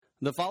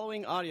The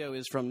following audio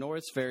is from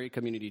Norris Ferry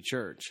Community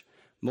Church.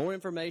 More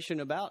information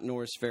about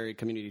Norris Ferry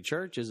Community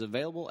Church is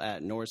available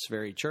at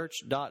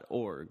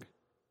norrisferrychurch.org.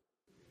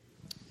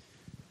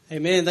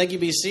 Amen. Thank you.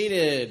 Be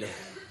seated.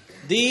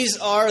 These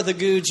are the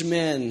Googe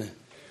men.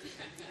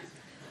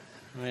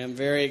 I am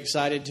very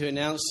excited to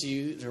announce to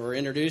you, or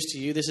introduce to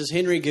you, this is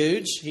Henry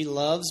Googe. He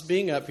loves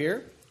being up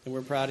here, and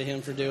we're proud of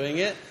him for doing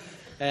it.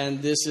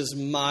 And this is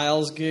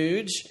Miles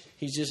Googe.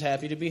 He's just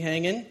happy to be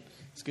hanging.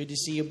 It's good to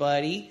see you,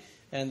 buddy.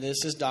 And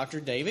this is Dr.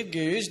 David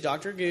Googe.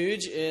 Dr.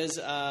 Googe is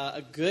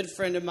a good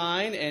friend of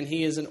mine, and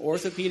he is an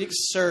orthopedic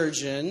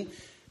surgeon.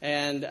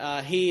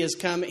 And he is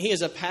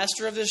a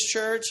pastor of this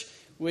church,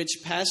 which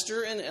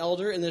pastor and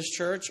elder in this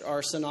church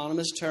are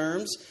synonymous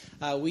terms.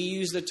 We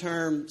use the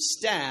term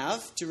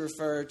staff to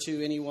refer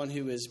to anyone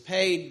who is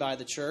paid by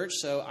the church.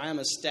 So I am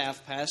a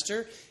staff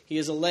pastor. He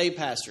is a lay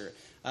pastor.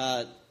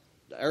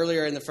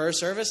 Earlier in the first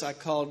service, I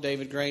called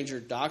David Granger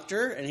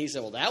doctor, and he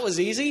said, well, that was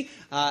easy.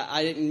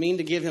 I didn't mean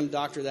to give him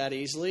doctor that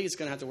easily. He's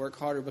going to have to work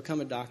harder to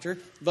become a doctor.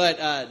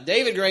 But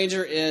David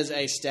Granger is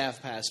a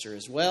staff pastor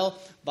as well.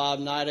 Bob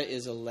Nida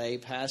is a lay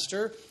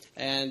pastor.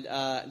 And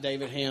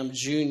David Ham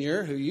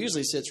Jr., who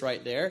usually sits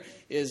right there,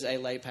 is a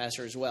lay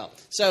pastor as well.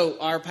 So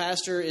our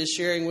pastor is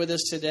sharing with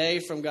us today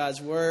from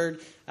God's Word.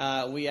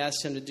 We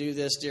asked him to do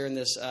this during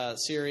this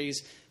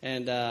series.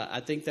 And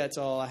I think that's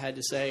all I had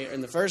to say.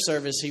 In the first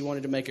service, he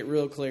wanted to make it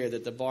real clear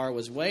that the bar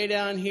was way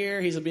down here.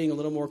 He's being a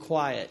little more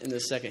quiet in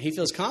this second. He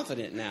feels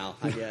confident now,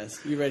 I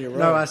guess. You ready to roll?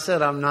 No, I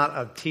said I'm not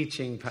a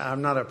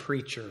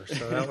preacher.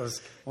 So that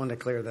was, wanted to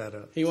clear that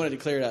up. He wanted to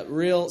clear it up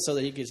so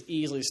that he could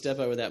easily step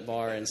over that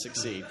bar and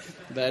succeed.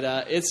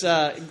 But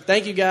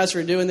thank you guys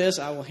for doing this.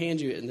 I will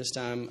hand you it in this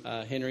time.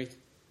 Henry,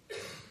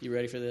 you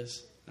ready for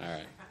this? All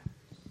right.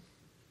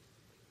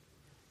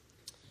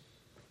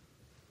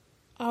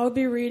 I'll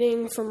be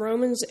reading from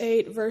Romans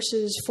 8,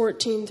 verses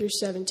 14 through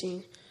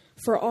 17.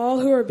 For all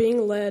who are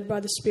being led by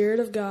the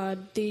Spirit of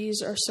God,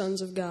 these are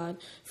sons of God.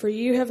 For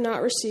you have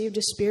not received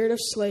a spirit of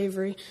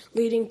slavery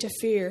leading to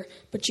fear,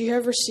 but you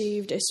have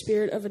received a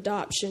spirit of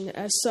adoption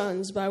as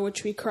sons, by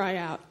which we cry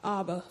out,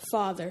 Abba,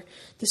 Father.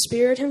 The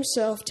Spirit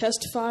himself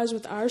testifies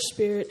with our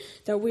spirit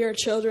that we are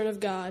children of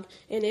God,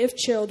 and if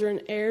children,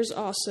 heirs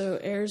also,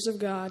 heirs of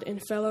God,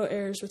 and fellow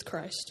heirs with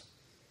Christ.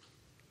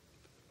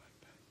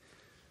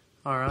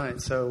 All right,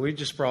 so we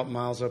just brought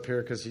Miles up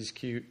here because he's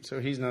cute, so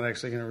he's not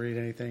actually going to read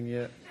anything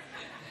yet.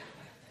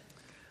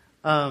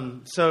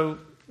 So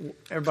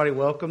everybody,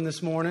 welcome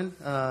this morning.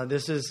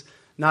 This is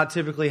not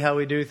typically how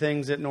we do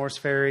things at Norris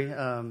Ferry,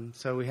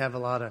 so we have a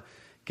lot of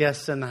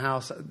guests in the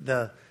house.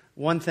 The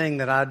one thing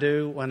that I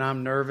do when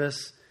I'm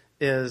nervous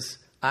is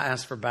I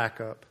ask for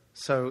backup.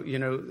 So,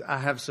 I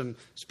have some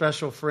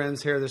special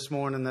friends here this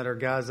morning that are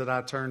guys that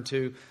I turn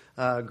to.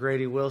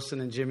 Grady Wilson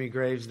and Jimmy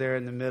Graves there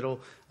in the middle.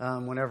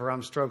 Whenever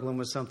I'm struggling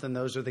with something,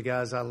 those are the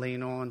guys I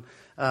lean on.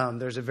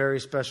 There's a very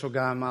special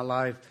guy in my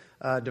life,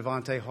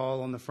 Devontae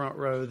Hall on the front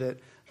row that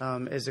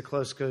is a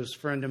close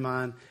friend of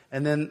mine.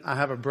 And then I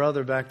have a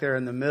brother back there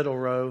in the middle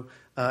row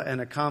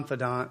and a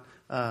confidant,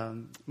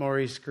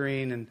 Maurice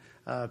Green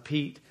and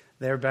Pete.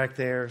 They're back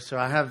there. So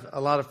I have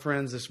a lot of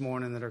friends this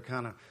morning that are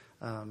kind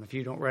of, if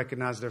you don't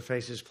recognize their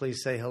faces,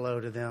 please say hello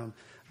to them.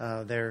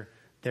 They're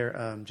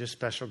just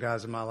special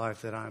guys in my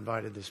life that I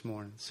invited this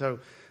morning. So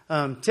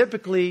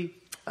typically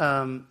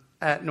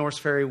at Norris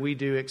Ferry, we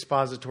do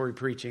expository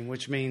preaching,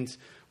 which means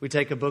we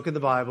take a book of the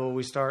Bible,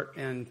 we start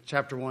in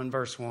chapter 1,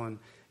 verse 1,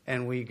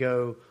 and we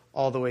go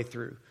all the way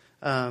through.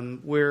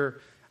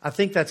 I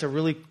think that's a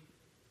really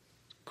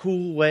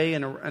cool way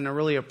and a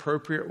really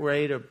appropriate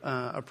way to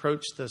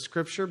approach the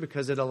Scripture,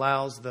 because it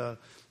allows the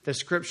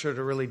Scripture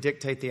to really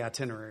dictate the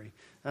itinerary.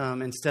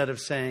 Instead of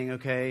saying,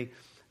 okay,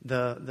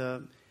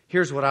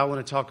 here's what I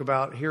want to talk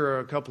about. Here are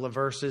a couple of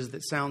verses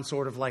that sound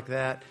sort of like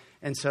that.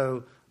 And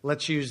so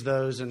let's use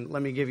those and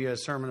let me give you a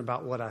sermon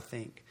about what I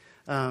think.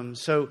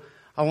 So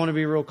I want to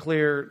be real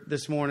clear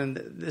this morning.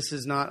 This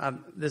is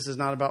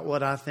not about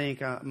what I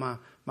think.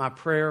 My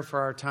prayer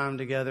for our time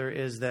together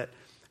is that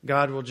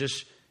God will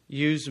just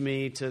use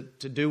me to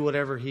do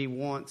whatever he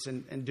wants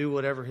and do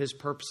whatever his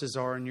purposes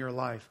are in your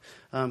life.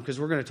 Because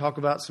we're going to talk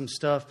about some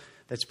stuff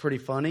that's pretty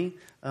funny.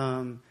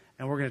 And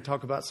we're going to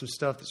talk about some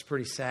stuff that's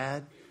pretty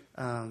sad.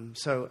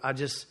 So I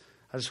just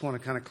want to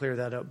kind of clear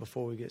that up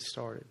before we get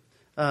started.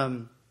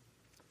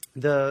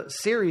 The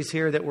series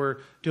here that we're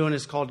doing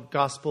is called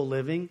Gospel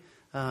Living,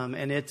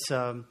 and it's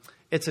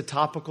a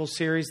topical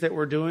series that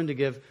we're doing to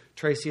give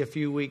Tracy a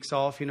few weeks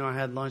off. I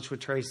had lunch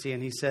with Tracy,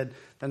 and he said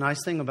the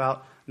nice thing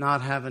about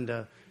not having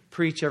to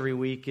preach every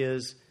week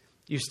is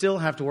you still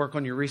have to work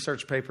on your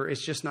research paper.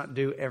 It's just not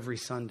due every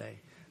Sunday.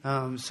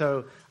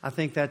 So I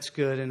think that's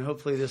good, and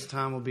hopefully this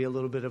time will be a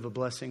little bit of a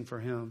blessing for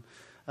him.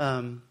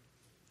 Bob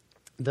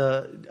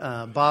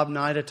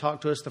Nida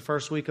talked to us the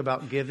first week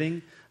about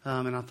giving,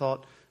 and I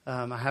thought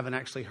I haven't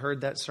actually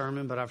heard that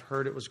sermon, but I've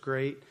heard it was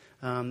great.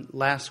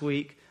 Last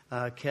week,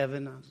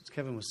 Kevin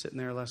was sitting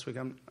there last week,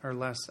 or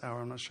last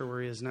hour. I'm not sure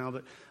where he is now,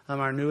 but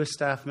our newest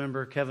staff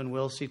member, Kevin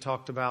Wilsey,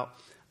 talked about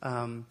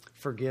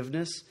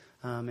forgiveness.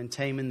 and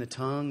taming the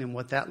tongue and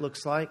what that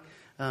looks like.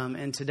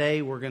 And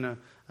today we're going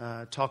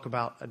to talk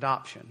about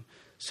adoption.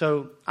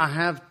 So I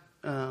have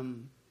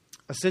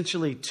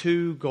essentially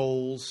two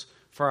goals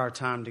for our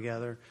time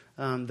together.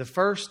 The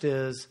first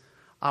is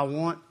I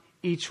want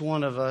each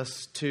one of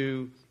us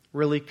to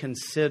really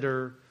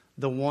consider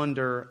the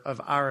wonder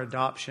of our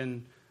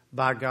adoption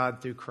by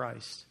God through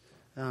Christ.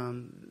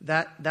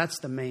 That's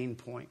the main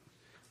point.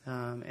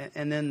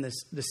 And then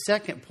the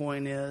second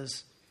point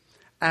is,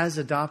 as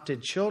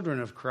adopted children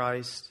of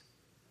Christ,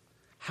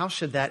 how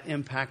should that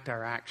impact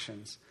our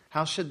actions?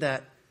 How should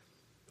that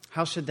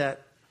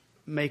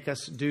make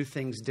us do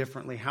things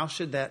differently? How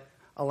should that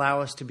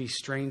allow us to be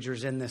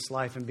strangers in this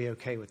life and be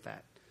okay with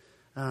that?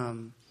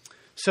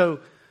 So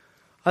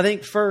I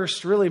think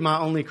first, really my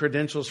only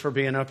credentials for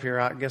being up here,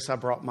 I guess I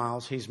brought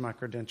Miles, he's my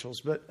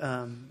credentials, but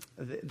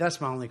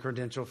that's my only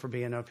credential for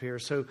being up here.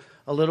 So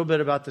a little bit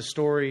about the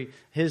story,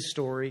 his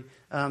story.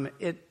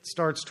 It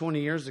starts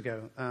 20 years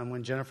ago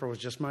when Jennifer was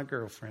just my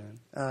girlfriend,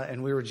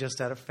 and we were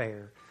just at a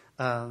fair.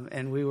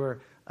 And we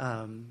were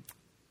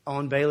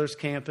on Baylor's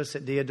campus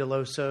at Dia de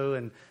Loso,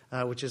 and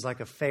which is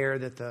like a fair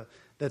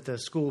that the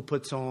school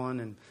puts on,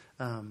 and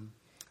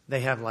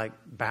they have like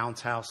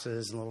bounce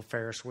houses and little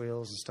Ferris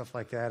wheels and stuff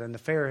like that. And the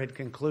fair had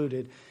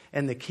concluded,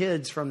 and the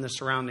kids from the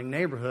surrounding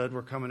neighborhood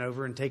were coming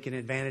over and taking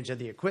advantage of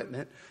the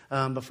equipment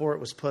before it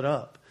was put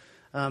up.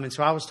 And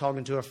so I was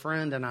talking to a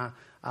friend, and I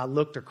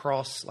looked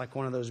across like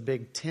one of those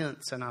big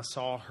tents, and I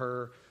saw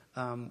her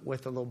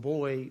with a little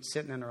boy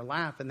sitting in her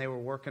lap, and they were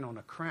working on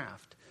a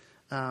craft.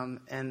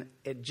 And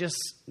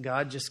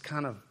God just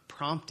kind of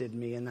prompted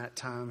me in that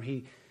time.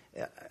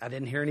 I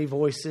didn't hear any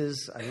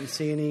voices. I didn't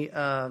see any,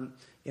 I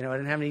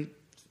didn't have any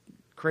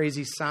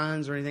crazy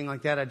signs or anything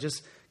like that. I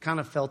just kind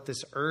of felt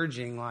this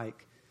urging,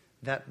 like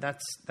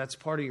that's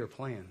part of your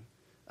plan.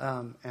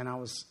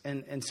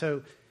 And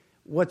so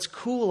what's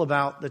cool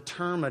about the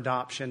term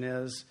adoption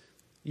is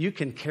you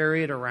can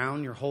carry it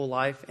around your whole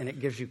life, and it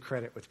gives you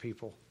credit with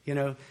people.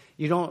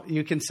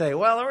 You can say,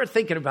 well, we're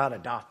thinking about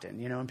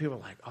adopting, and people are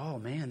like, oh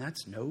man,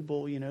 that's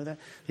noble. That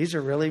these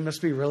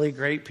must be really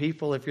great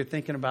people if you're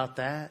thinking about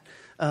that.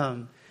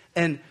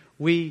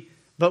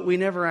 But we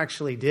never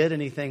actually did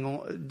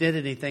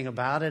anything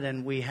about it.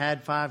 And we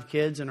had 5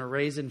 kids and are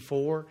raising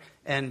 4.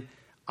 And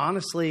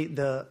honestly,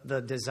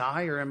 the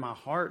desire in my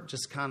heart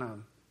just kind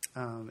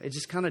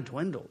of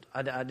dwindled.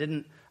 I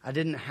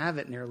didn't have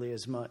it nearly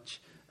as much.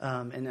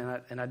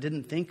 And I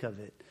didn't think of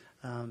it.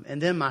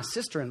 And then my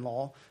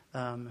sister-in-law,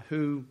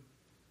 who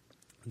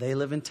they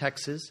live in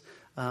Texas,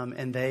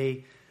 and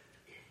they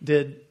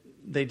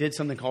did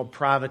something called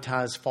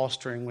privatized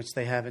fostering, which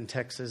they have in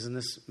Texas. And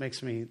this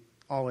makes me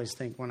always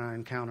think when I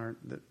encounter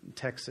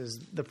Texas.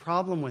 The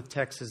problem with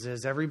Texas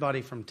is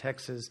everybody from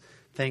Texas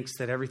thinks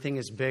that everything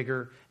is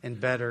bigger and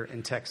better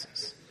in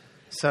Texas.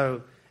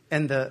 So,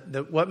 and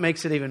what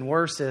makes it even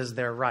worse is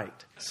they're right.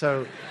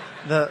 So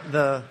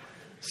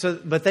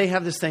but they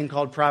have this thing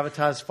called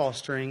privatized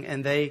fostering,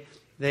 and they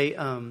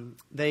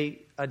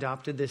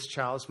adopted this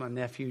child. It's my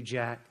nephew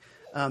Jack,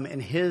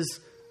 and his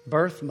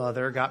birth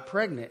mother got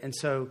pregnant. And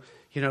so,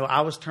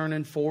 I was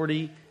turning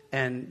 40,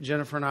 and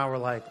Jennifer and I were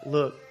like,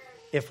 look,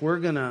 if we're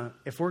gonna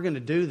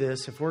do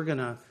this, if we're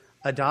gonna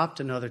adopt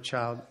another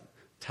child,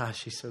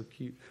 she's so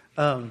cute.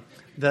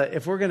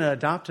 If we're gonna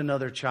adopt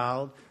another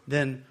child,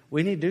 then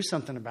we need to do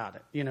something about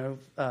it.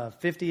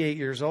 58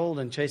 years old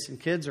and chasing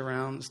kids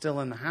around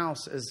still in the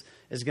house is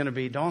going to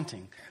be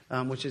daunting,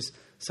 which is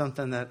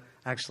something that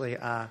actually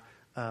I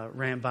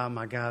ran by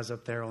my guys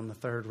up there on the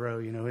 3rd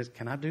row.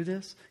 Can I do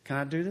this? Can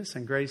I do this?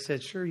 And Grace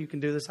said, sure, you can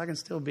do this. I can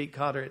still beat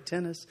Cotter at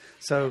tennis,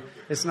 so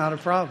it's not a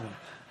problem.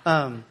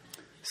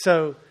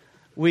 So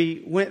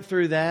we went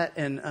through that,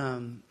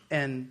 and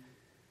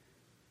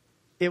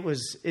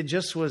it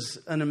just was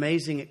an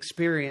amazing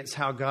experience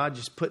how God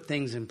just put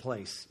things in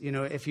place.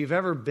 If you've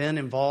ever been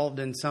involved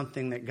in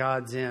something that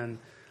God's in,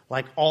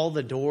 like all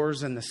the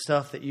doors and the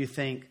stuff that you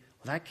think,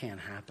 well, that can't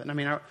happen. I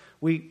mean,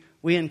 we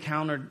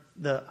encountered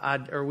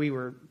we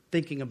were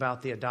thinking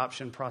about the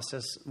adoption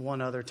process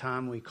one other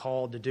time. We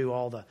called to do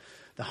all the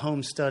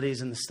home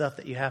studies and the stuff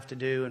that you have to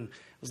do. And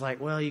it was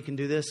like, well, you can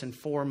do this in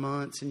 4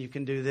 months, and you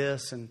can do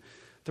this in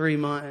 3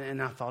 months.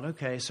 And I thought,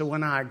 okay. So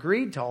when I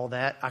agreed to all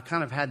that, I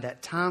kind of had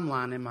that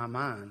timeline in my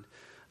mind.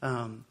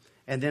 And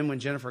then when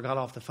Jennifer got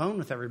off the phone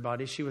with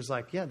everybody, she was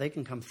like, yeah, they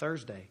can come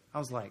Thursday. I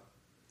was like,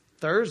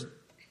 Thursday?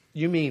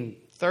 You mean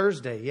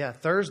Thursday? Yeah,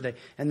 Thursday.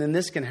 And then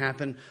this can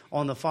happen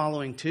on the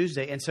following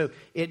Tuesday. And so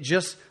it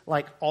just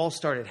like all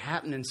started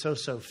happening so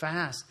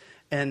fast.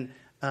 And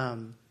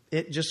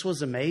it just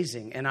was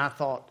amazing. And I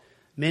thought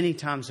many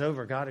times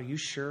over, God, are you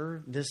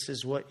sure this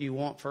is what you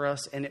want for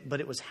us? But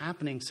it was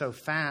happening so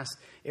fast,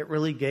 it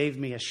really gave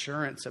me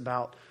assurance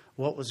about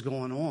what was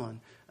going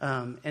on.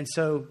 And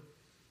so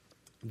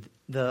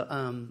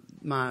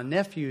my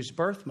nephew's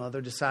birth mother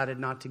decided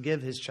not to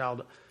give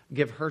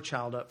her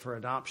child up for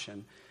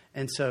adoption.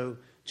 And so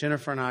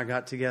Jennifer and I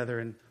got together,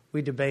 and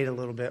we debate a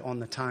little bit on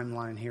the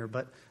timeline here,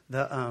 but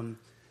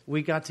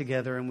we got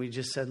together and we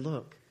just said,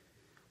 look,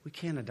 we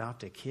can't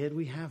adopt a kid.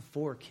 We have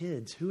 4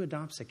 kids. Who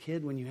adopts a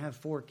kid when you have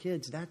 4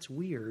 kids? That's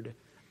weird.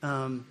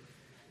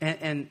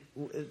 And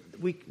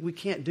we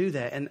can't do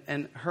that.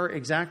 And her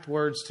exact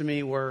words to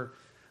me were,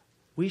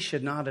 we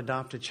should not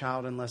adopt a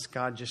child unless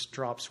God just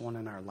drops one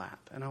in our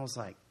lap. And I was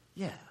like,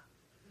 yeah.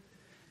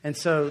 And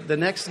so the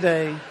next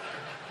day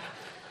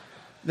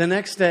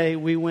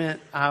we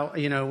went out,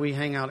 we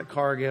hang out at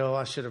Cargill.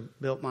 I should have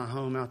built my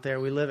home out there.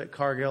 We live at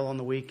Cargill on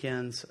the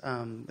weekends.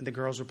 The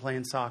girls were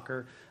playing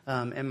soccer,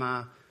 and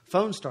my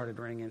phone started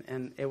ringing,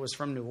 and it was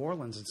from New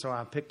Orleans. And so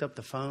I picked up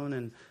the phone,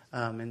 and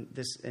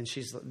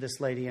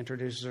this lady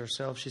introduces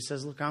herself. She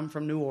says, "Look, I'm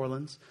from New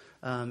Orleans,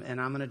 and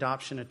I'm an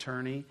adoption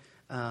attorney,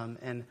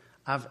 and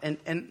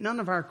none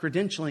of our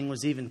credentialing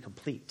was even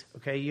complete.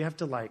 Okay, you have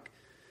to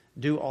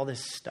do all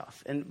this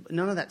stuff, and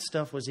none of that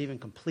stuff was even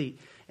complete."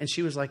 And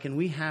she was like, "And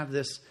we have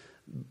this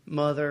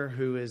mother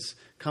who is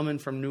coming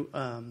from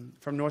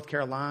North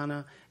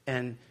Carolina,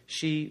 and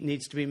she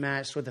needs to be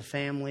matched with a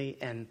family."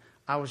 And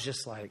I was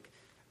just like,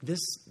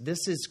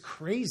 This is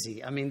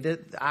crazy. I mean,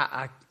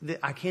 I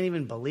can't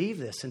even believe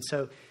this. And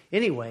so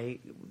anyway,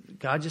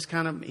 God just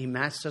He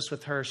matched us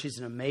with her. She's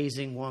an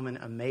amazing woman,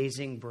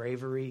 amazing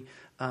bravery,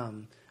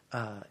 to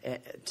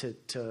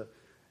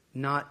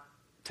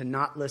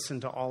not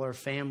listen to all her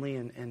family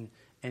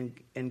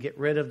and get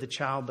rid of the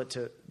child,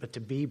 but to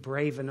be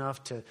brave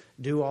enough to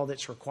do all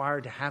that's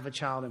required to have a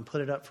child and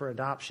put it up for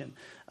adoption.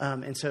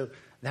 And so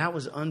that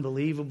was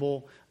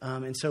unbelievable.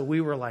 And so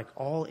we were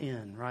all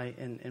in, right?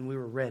 And we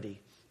were ready.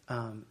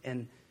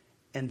 And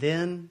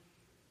then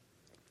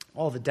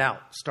all the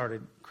doubt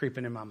started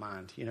creeping in my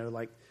mind.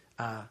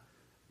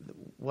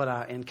 What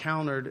I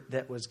encountered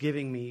that was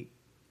giving me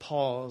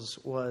pause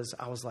was,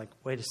 I was like,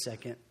 wait a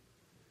second.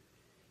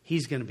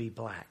 He's going to be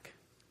black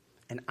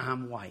and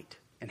I'm white.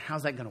 And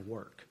how's that going to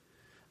work?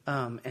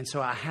 And so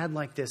I had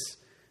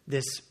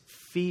this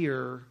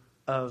fear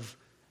of,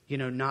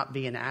 not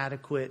being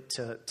adequate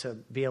to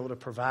be able to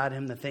provide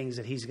him the things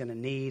that he's going to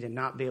need and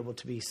not be able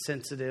to be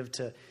sensitive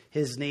to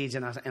his needs.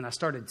 And I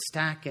started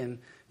stacking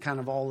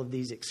kind of all of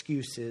these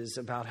excuses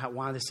about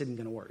why this isn't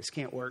going to work. This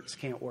can't work. This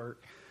can't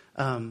work.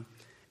 And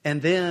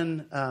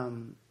then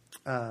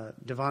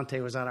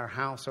Devontae was at our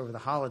house over the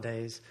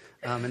holidays,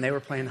 and they were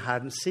playing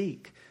hide and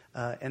seek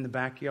in the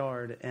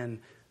backyard. And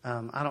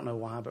I don't know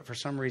why, but for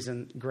some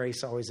reason,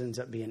 Grace always ends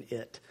up being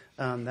it.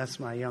 That's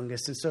my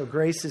youngest. And so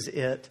Grace is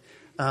it.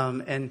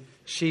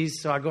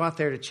 So I go out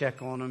there to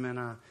check on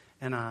them,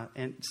 and I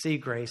see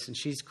Grace, and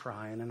she's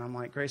crying, and I'm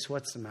like, "Grace,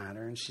 what's the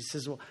matter?" And she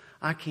says, "Well,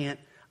 I can't.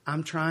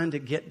 I'm trying to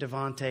get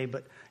Devontae,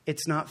 but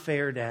it's not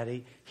fair,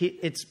 Daddy.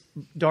 It's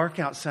dark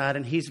outside,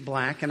 and he's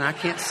black, and I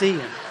can't see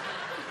him."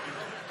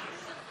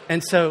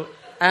 And so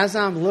as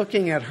I'm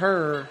looking at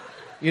her,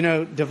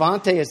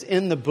 Devontae is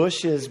in the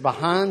bushes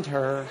behind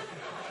her,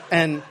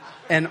 and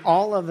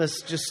all of us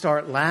just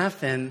start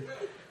laughing,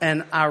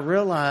 and I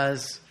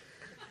realize,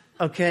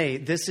 okay,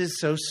 this is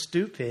so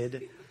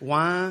stupid.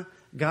 Why?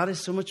 God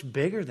is so much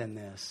bigger than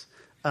this.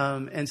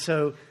 And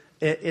so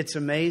it's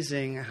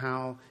amazing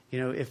how,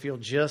 if you'll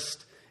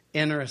just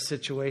enter a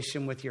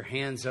situation with your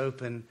hands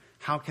open,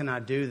 how can I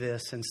do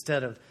this?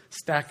 Instead of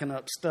stacking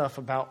up stuff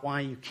about why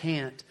you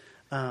can't,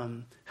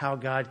 how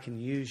God can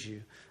use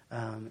you.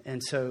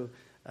 And so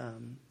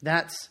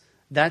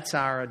that's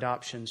our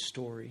adoption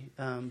story.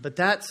 But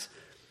that's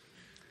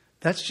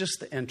just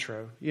the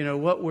intro.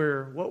 What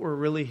we're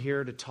really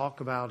here to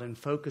talk about and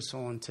focus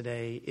on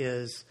today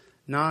is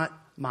not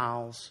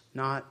Miles,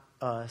 not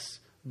us,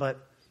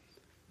 but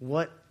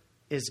what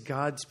is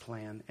God's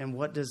plan and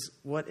what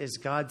is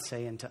God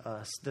saying to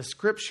us? The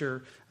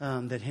scripture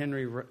that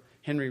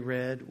Henry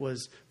read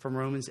was from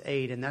Romans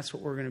 8, and that's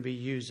what we're going to be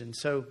using.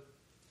 So,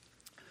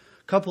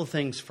 a couple of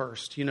things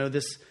first.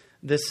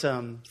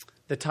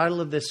 The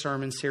title of this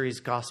sermon series,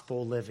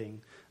 Gospel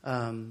Living.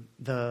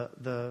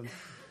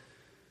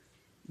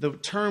 The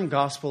term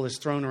gospel is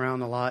thrown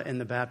around a lot in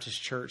the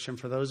Baptist church, and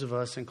for those of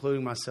us,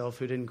 including myself,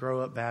 who didn't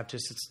grow up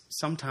Baptist,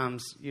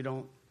 sometimes we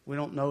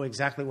don't know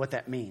exactly what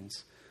that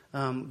means.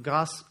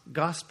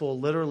 Gospel,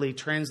 literally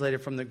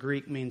translated from the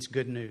Greek, means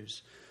good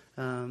news,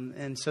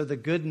 and so the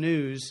good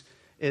news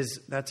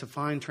that's a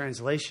fine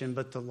translation.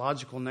 But the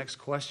logical next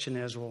question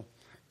is, well,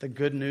 the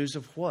good news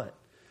of what?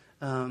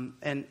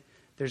 And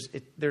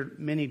there are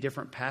many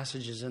different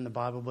passages in the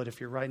Bible, but if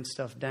you're writing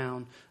stuff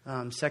down,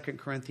 2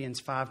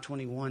 Corinthians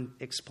 5:21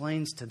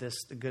 explains to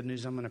this the good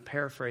news. I'm going to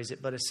paraphrase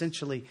it, but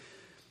essentially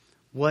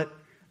what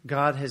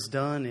God has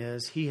done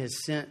is He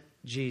has sent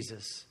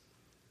Jesus.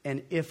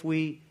 And if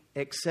we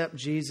accept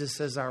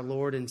Jesus as our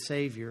Lord and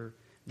Savior,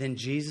 then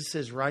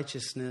Jesus'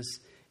 righteousness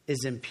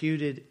is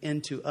imputed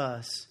into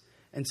us.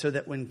 And so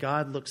that when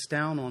God looks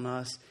down on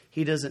us,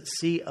 He doesn't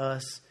see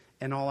us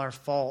and all our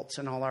faults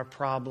and all our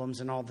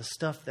problems and all the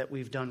stuff that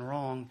we've done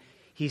wrong.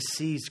 He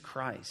sees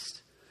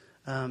Christ.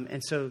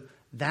 And so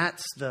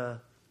that's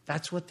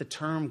what the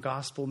term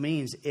gospel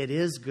means. It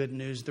is good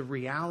news. The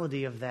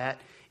reality of that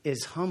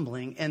is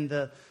humbling, and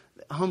the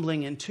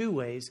humbling in two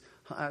ways.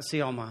 I see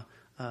all my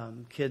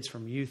kids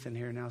from youth in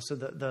here now. So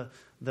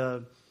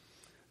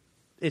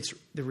it's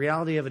the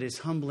reality of it is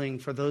humbling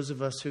for those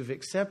of us who've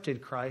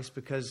accepted Christ,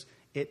 because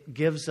it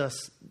gives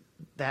us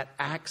that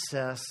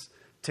access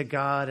to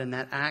God and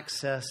that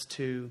access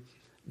to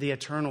the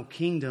eternal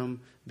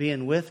kingdom,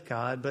 being with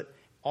God. But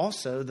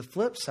also the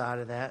flip side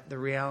of that, the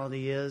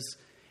reality is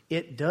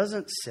it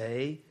doesn't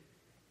say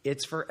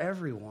it's for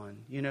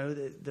everyone. You know,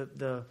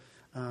 the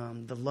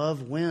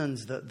love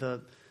wins,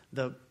 the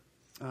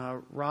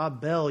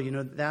Rob Bell, you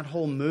know, that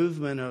whole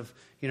movement of,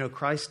 you know,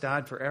 Christ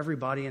died for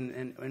everybody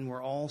and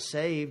we're all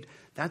saved.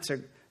 That's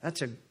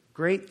a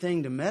great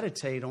thing to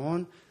meditate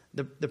on.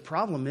 The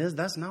problem is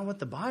that's not what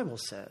the Bible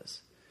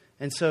says.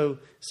 And so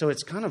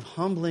it's kind of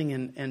humbling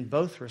in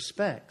both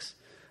respects.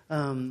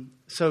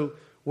 So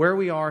where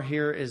we are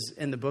here is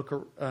in the book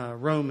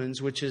of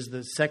Romans, which is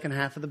the second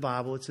half of the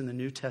Bible. It's in the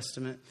New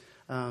Testament.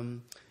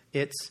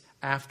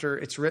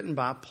 It's written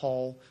by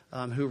Paul,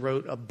 who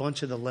wrote a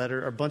bunch of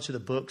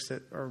the books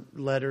that are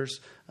letters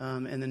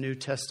in the New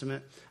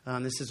Testament.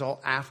 This is all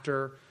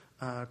after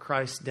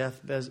Christ's death,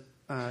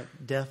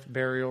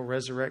 burial,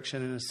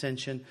 resurrection, and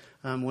ascension.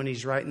 When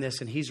he's writing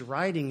this, and he's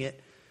writing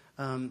it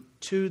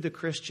to the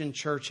Christian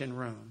church in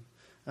Rome,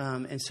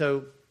 and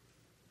so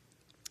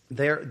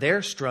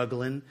they're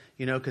struggling,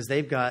 you know, because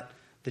they've got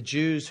the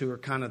Jews who are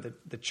kind of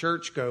the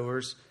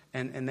churchgoers.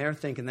 And they're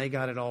thinking they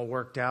got it all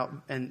worked out,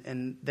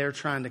 and they're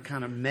trying to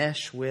kind of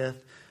mesh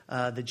with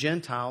the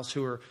Gentiles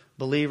who are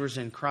believers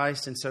in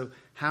Christ, and so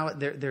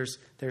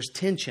there's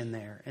tension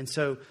there. And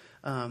so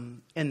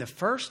in the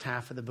first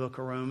half of the book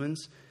of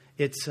Romans,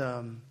 it's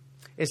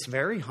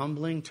very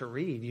humbling to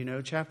read. You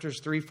know,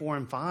 chapters 3, 4,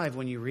 and 5.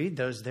 When you read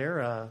those,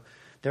 they're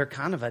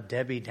kind of a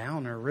Debbie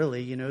Downer,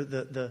 really. You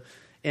know,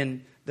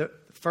 in the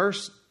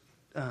first,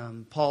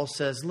 Paul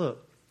says,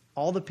 "Look,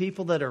 all the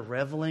people that are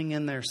reveling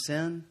in their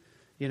sin."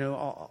 You know,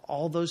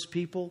 all those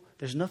people,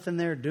 there's nothing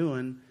they're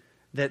doing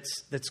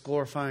that's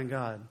glorifying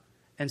God.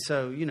 And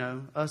so, you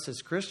know, us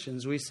as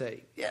Christians, we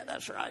say, yeah,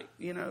 that's right.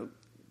 You know,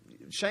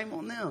 shame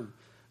on them.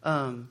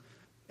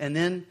 And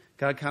then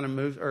Paul kind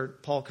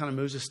of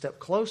moves a step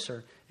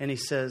closer, and he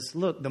says,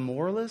 look, the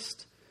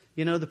moralist,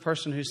 you know, the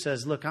person who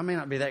says, look, I may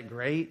not be that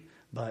great,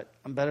 but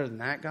I'm better than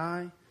that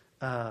guy.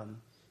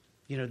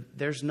 You know,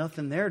 there's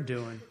nothing they're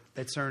doing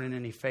that's earning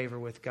any favor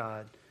with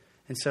God.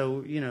 And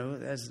so, you know,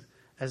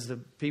 as the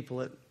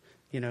people at,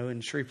 you know, in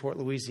Shreveport,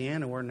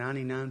 Louisiana, where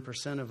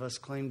 99% of us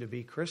claim to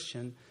be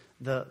Christian,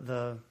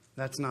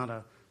 that's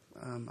not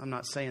I'm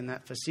not saying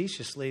that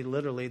facetiously.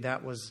 Literally,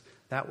 that was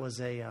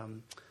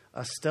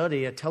a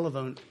study, a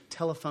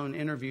telephone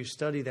interview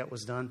study that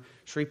was done.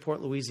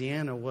 Shreveport,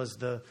 Louisiana was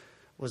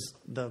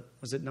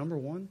it number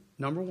one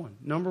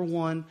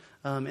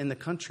in the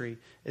country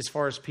as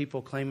far as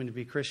people claiming to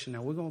be Christian.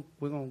 Now we're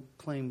going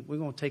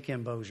to take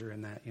in Bossier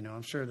in that. You know,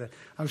 I'm sure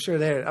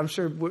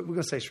we're going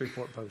to say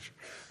Shreveport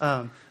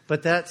Bossier.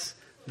 But that's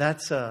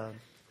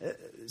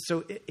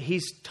so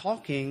he's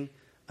talking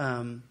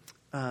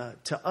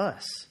to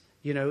us.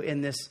 You know,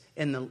 in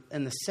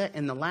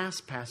the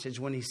last passage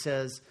when he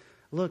says,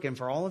 look, and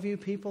for all of you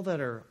people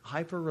that are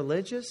hyper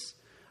religious,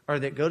 or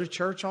that go to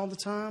church all the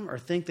time, or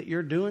think that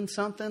you're doing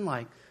something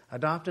like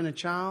adopting a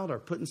child or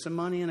putting some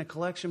money in a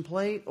collection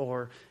plate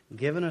or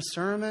giving a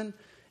sermon,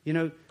 you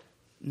know,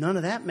 none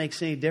of that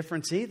makes any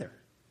difference either.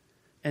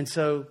 And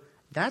so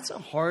that's a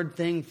hard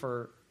thing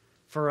for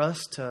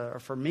us or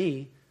for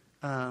me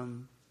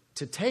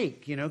to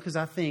take, you know, because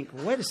I think,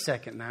 well, wait a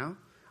second now.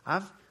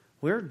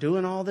 We're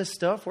doing all this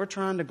stuff. We're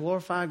trying to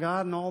glorify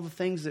God and all the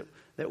things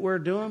that we're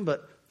doing,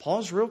 but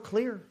Paul's real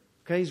clear.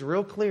 Okay, he's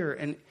real clear.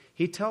 And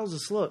he tells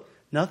us, look,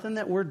 nothing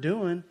that we're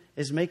doing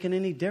is making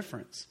any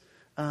difference.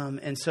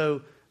 And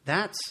so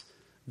that's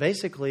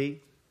basically,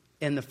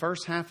 in the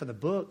first half of the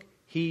book,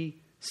 he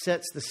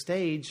sets the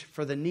stage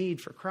for the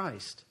need for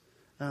Christ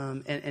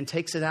and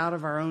takes it out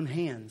of our own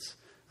hands.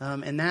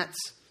 And that's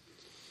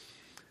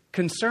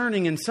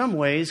concerning in some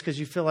ways because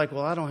you feel like,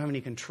 well, I don't have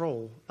any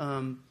control.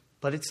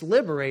 But it's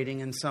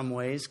liberating in some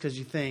ways because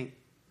you think,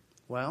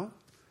 well,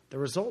 the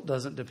result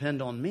doesn't depend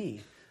on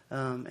me.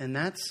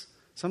 And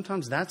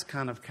sometimes that's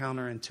kind of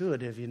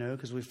counterintuitive, you know,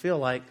 because we feel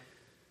like,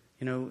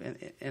 you know,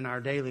 in our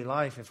daily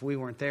life, if we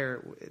weren't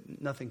there,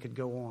 nothing could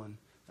go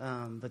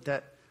on. But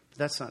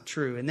that's not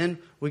true. And then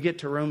we get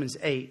to Romans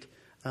 8,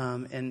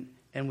 and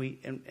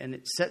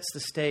it sets the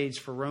stage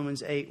for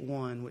Romans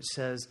 8:1, which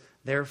says,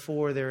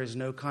 "Therefore there is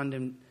no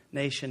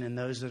condemnation in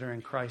those that are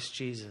in Christ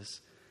Jesus."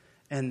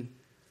 And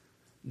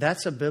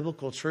that's a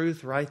biblical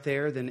truth right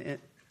there. Then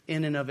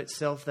in and of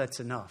itself, that's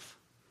enough.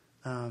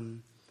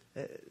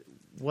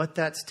 What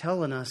that's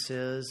telling us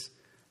is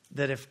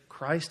that if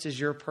Christ is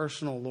your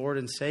personal Lord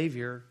and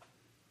Savior,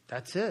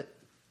 that's it.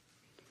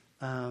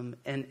 And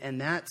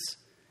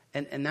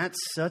that's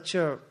such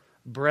a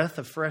breath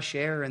of fresh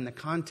air in the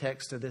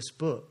context of this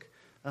book.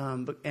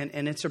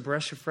 And it's a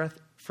breath of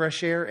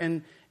fresh air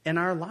in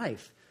our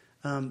life.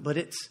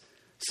 But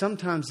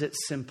sometimes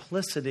its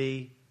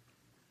simplicity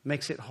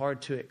makes it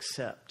hard to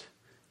accept.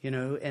 You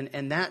know,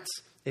 and that's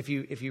if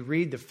you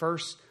read the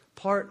first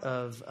part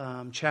of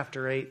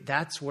chapter 8,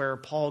 that's where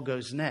Paul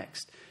goes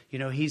next. You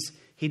know,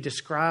 he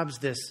describes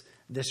this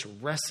this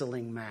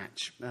wrestling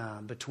match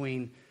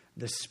between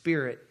the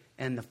spirit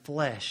and the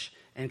flesh,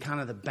 and kind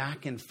of the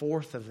back and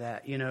forth of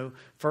that.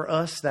 For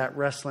us, that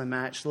wrestling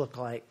match looked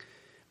like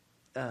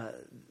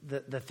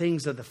the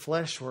things of the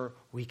flesh were,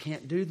 we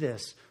can't do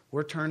this.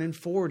 We're turning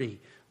 40.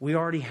 We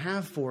already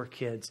have 4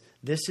 kids.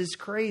 This is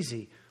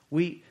crazy.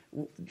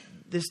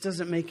 This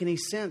doesn't make any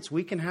sense.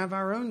 We can have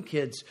our own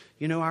kids,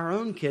 our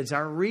own kids,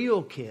 our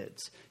real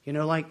kids.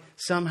 Like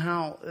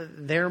somehow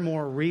they're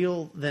more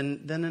real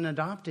than an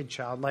adopted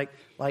child. Like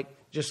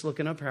just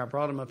looking up here, I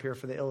brought him up here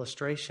for the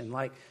illustration.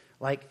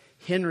 Like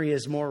Henry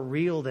is more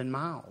real than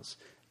Miles.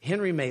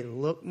 Henry may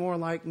look more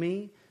like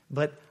me,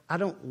 but I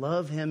don't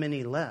love him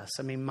any less.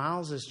 I mean,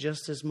 Miles is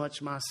just as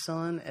much my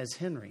son as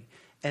Henry.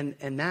 And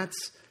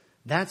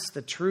that's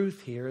the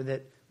truth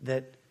here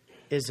that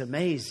is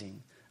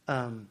amazing.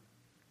 And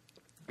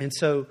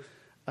so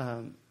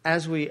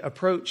as we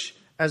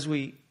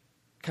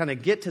kind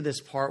of get to this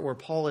part where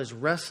Paul is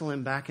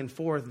wrestling back and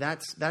forth,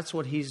 that's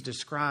what he's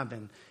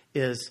describing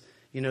is,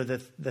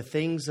 the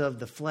things of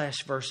the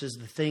flesh versus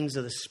the things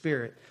of the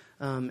spirit.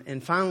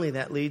 And finally,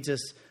 that leads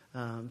us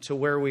to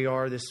where we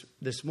are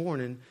this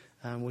morning,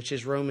 which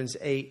is Romans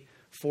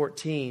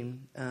 8:14.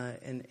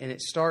 And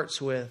it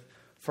starts with,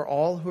 for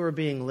all who are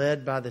being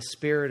led by the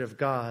Spirit of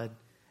God,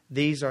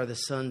 these are the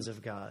sons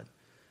of God.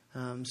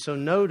 So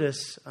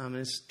notice,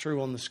 it's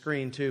true on the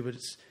screen too, but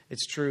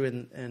it's true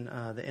in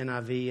the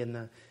NIV and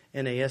the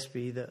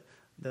NASB.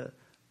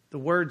 The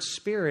word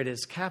spirit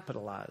is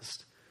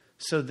capitalized.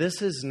 So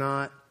this is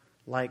not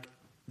like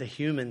the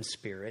human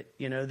spirit.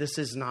 This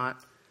is not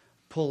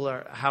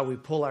how we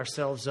pull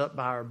ourselves up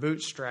by our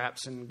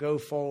bootstraps and go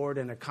forward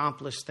and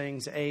accomplish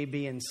things A,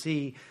 B, and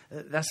C.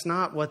 That's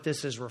not what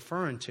this is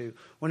referring to.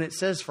 When it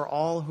says for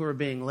all who are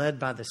being led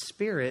by the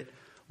Spirit,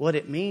 what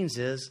it means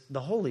is the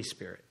Holy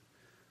Spirit.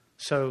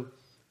 So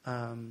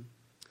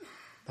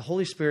the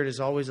Holy Spirit is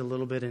always a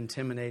little bit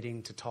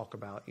intimidating to talk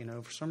about.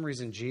 For some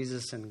reason,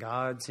 Jesus and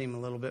God seem a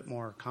little bit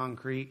more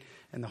concrete,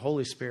 and the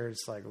Holy Spirit,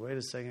 it's like, wait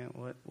a second,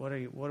 what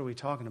are we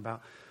talking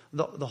about?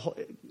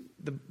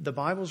 The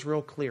Bible's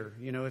real clear.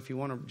 If you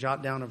want to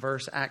jot down a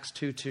verse, Acts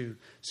 2:2,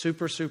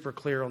 super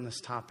clear on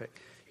this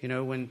topic.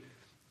 When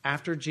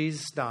after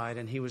Jesus died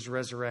and he was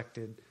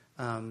resurrected,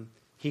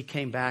 he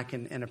came back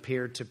and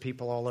appeared to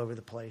people all over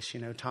the place.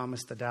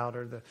 Thomas the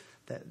doubter,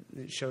 that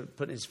showed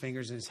putting his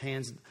fingers in his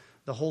hands.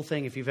 The whole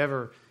thing. If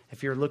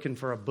you're looking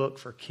for a book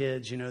for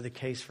kids, The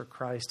Case for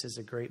Christ is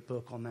a great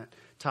book on that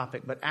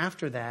topic. But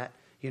after that,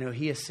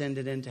 he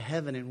ascended into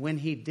heaven, and when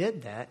he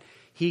did that,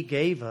 he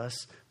gave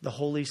us the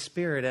Holy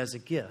Spirit as a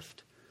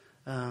gift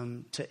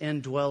to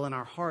indwell in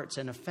our hearts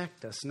and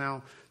affect us.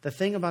 Now, the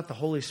thing about the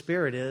Holy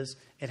Spirit is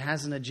it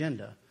has an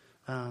agenda.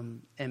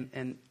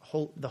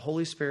 The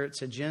Holy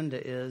Spirit's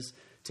agenda is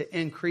to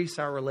increase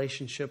our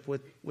relationship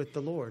with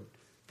the Lord.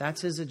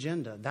 That's his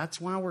agenda.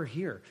 That's why we're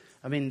here.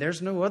 I mean,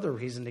 there's no other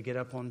reason to get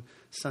up on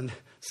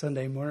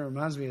Sunday morning. It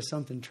reminds me of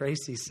something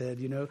Tracy said.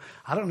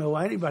 I don't know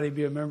why anybody would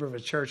be a member of a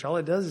church. All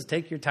it does is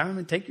take your time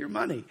and take your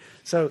money.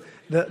 So,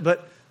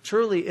 but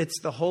truly, it's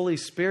the Holy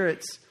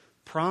Spirit's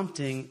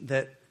prompting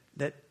that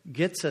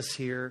gets us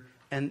here,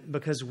 and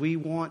because we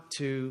want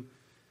to.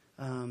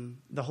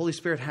 The Holy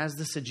Spirit has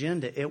this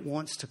agenda. It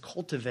wants to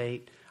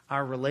cultivate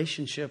our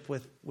relationship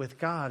with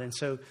God. And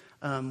so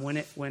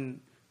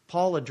when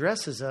Paul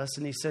addresses us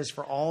and he says,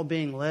 for all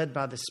being led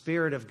by the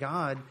Spirit of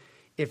God,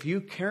 if you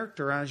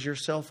characterize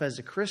yourself as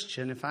a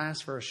Christian, if I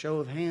ask for a show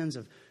of hands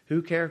of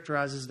who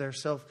characterizes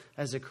themselves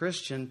as a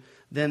Christian,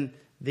 then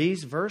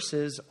these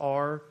verses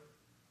are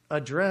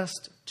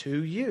addressed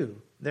to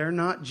you. They're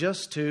not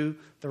just to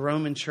the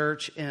Roman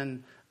church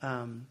in,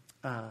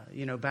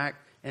 back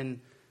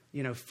in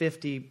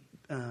 50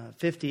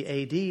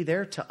 AD,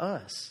 they're to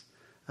us.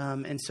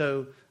 And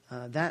so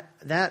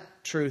that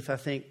truth, I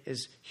think,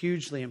 is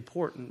hugely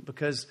important,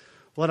 because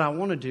what I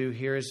want to do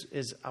here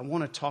is I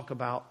want to talk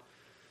about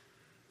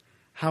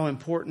how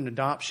important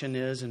adoption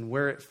is and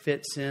where it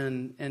fits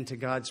into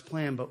God's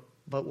plan.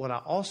 But what I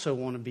also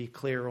want to be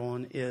clear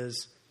on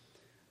is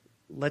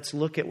let's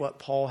look at what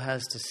Paul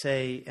has to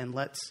say, and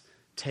let's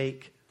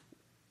take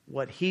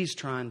what he's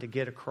trying to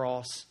get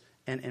across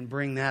and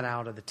bring that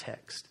out of the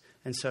text.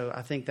 And so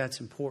I think that's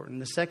important.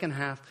 The second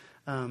half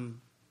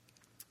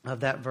of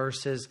that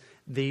verse is,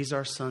 these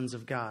are sons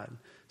of God.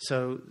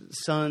 So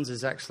sons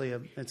is actually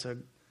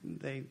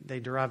they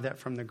derive that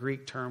from the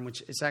Greek term,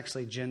 which is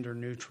actually gender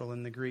neutral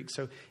in the Greek.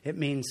 So it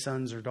means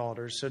sons or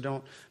daughters. So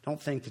don't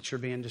think that you're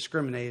being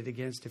discriminated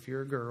against if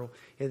you're a girl.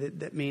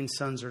 That means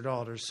sons or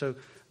daughters. So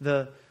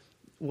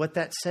what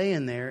that's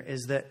saying there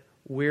is that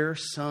we're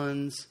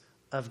sons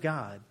of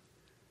God.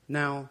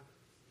 Now,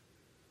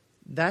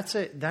 that's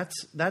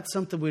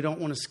something we don't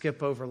want to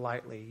skip over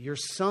lightly. Your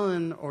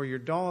son or your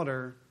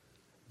daughter,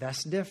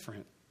 that's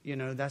different.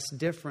 That's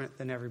different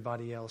than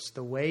everybody else.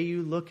 The way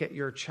you look at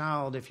your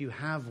child, if you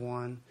have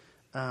one,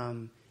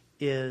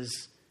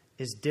 is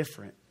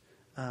different,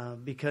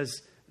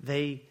 because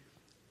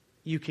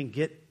you can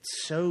get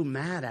so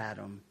mad at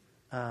them,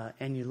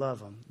 and you love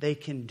them. They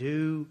can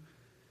do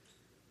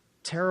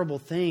terrible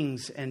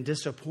things and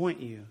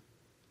disappoint you,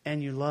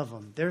 and you love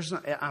them.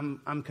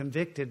 I'm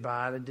convicted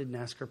by it. I didn't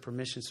ask her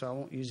permission, so I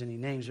won't use any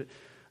names.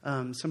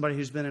 But somebody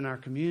who's been in our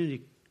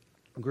community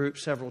group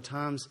several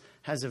times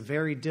has a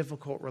very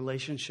difficult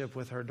relationship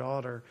with her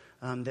daughter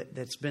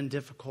that's been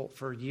difficult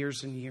for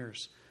years and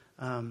years.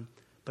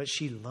 But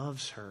she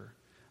loves her.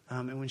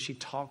 And when she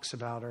talks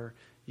about her,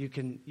 you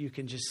can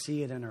just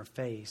see it in her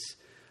face.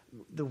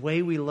 The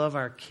way we love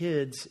our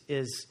kids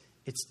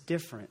it's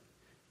different.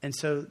 And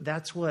so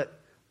that's what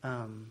I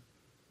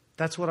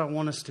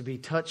want us to be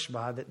touched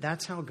by,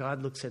 that's how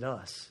God looks at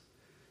us.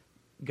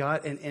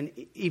 God, and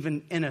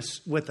even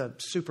with a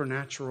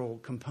supernatural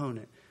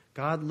component,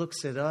 God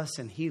looks at us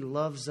and He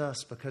loves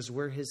us because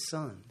we're His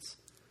sons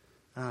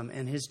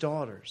and His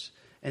daughters.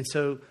 And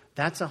so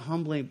that's a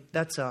humbling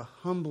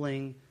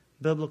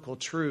biblical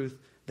truth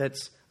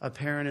that's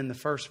apparent in the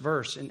first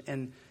verse.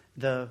 And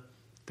the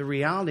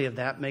reality of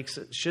that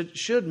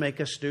should make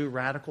us do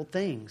radical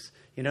things.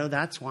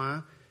 That's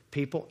why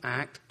people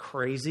act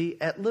crazy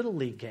at Little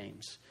League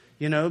games.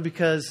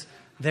 Because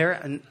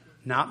they're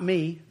not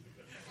me,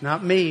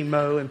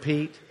 Mo and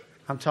Pete.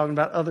 I'm talking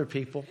about other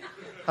people.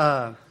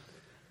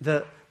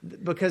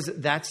 Because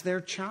that's their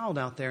child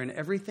out there, and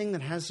everything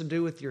that has to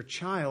do with your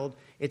child,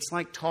 it's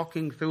like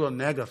talking through a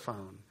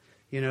megaphone,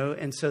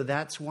 and so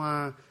that's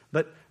why.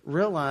 But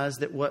realize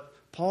that what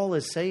Paul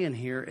is saying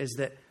here is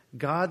that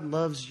God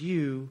loves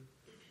you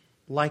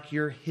like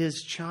you're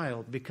His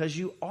child, because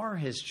you are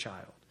His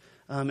child,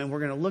 and we're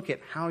going to look at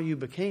how you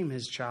became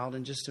His child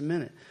in just a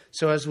minute.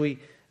 So as we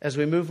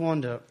move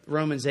on to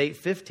Romans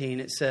 8:15,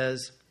 it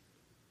says,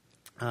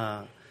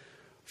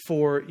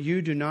 "For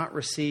you do not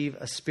receive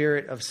a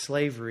spirit of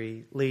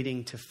slavery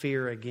leading to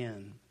fear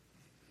again."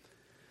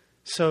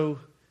 So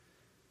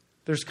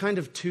there's kind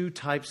of two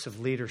types of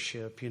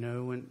leadership,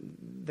 When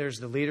there's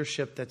the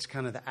leadership that's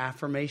kind of the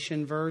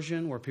affirmation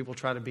version, where people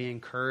try to be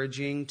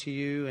encouraging to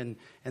you and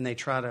they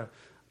try to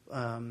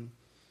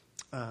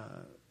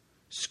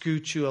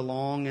scoot you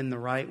along in the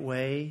right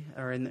way,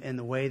 or in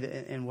the way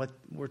that in what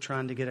we're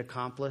trying to get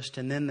accomplished.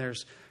 And then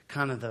there's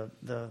kind of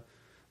the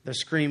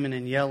screaming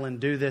and yelling,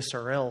 "Do this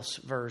or else"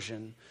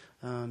 version,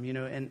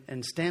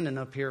 and standing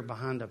up here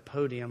behind a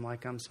podium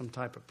like I'm some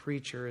type of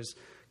preacher is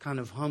kind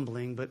of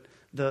humbling. But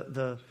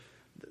the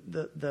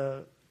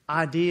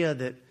idea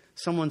that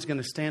someone's going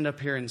to stand up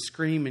here and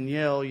scream and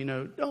yell,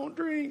 "Don't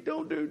drink,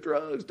 don't do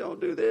drugs, don't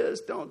do this,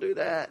 don't do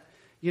that,"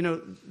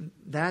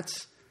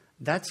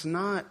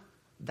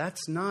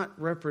 that's not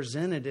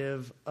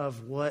representative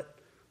of what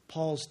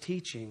Paul's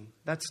teaching.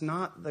 That's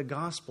not the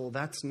gospel.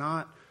 That's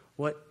not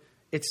what.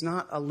 It's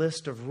not a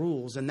list of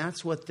rules, and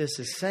that's what this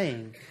is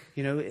saying.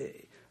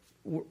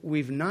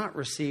 We've not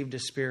received a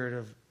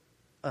spirit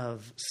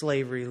of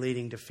slavery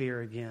leading to fear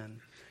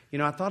again.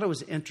 I thought it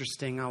was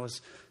interesting. I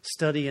was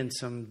studying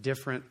some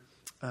different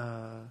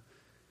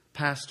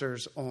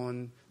pastors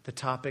on the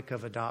topic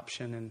of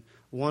adoption, and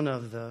one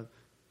of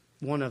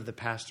the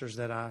pastors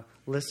that I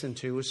listened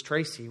to was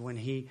Tracy when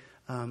he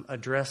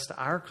addressed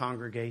our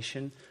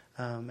congregation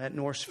at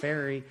Norse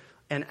Ferry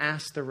and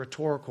asked the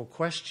rhetorical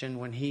question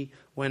when he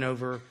went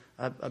over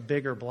a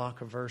bigger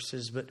block of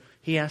verses. But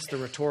he asked the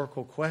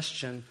rhetorical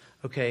question,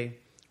 okay,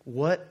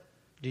 what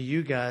do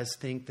you guys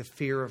think the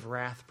fear of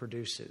wrath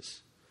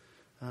produces?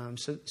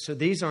 So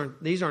these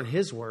aren't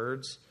his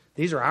words.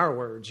 These are our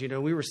words.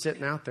 We were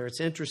sitting out there. It's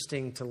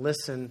interesting to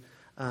listen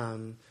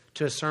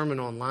to a sermon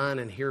online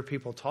and hear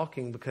people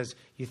talking, because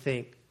you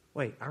think,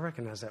 wait, I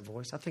recognize that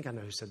voice. I think I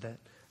know who said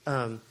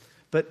that.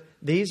 But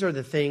these are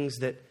the things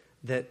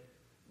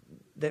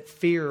that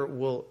fear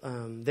will,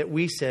 that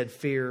we said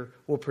fear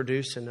will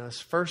produce in us.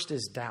 First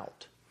is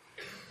doubt.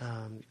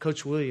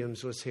 Coach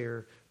Williams was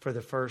here for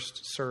the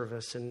first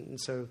service, and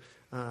so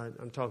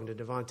I'm talking to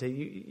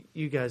Devontae.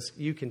 You guys,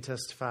 you can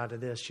testify to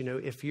this.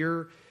 If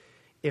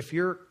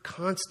you're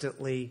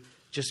constantly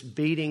just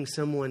beating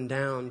someone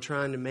down,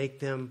 trying to make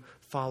them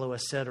follow a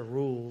set of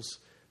rules,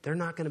 they're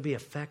not going to be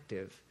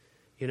effective.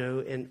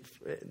 In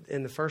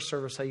the first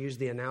service, I used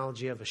the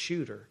analogy of a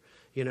shooter.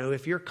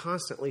 If you're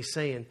constantly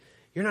saying,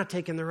 "You're not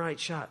taking the right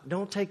shot.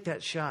 Don't take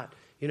that shot.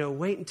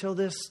 Wait until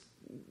this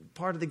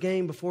part of the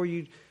game before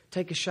you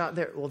take a shot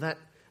there." Well,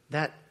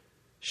 that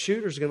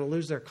shooter's going to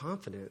lose their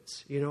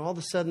confidence. All of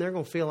a sudden they're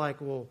going to feel like,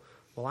 well,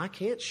 I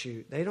can't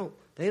shoot. They don't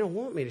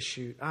want me to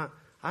shoot.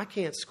 I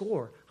can't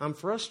score. I'm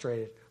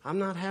frustrated. I'm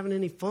not having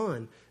any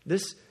fun.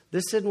 This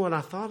isn't what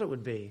I thought it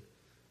would be.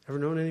 Ever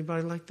known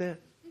anybody like that?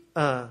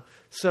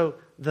 So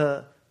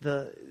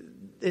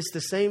it's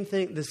the same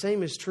thing. The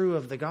same is true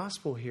of the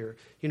gospel here.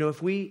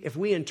 If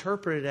we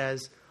interpret it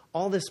as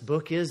all this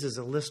book is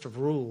a list of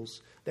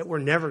rules that we're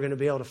never going to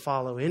be able to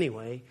follow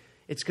anyway,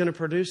 it's going to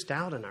produce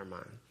doubt in our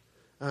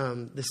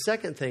mind. The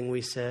second thing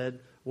we said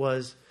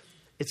was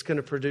it's going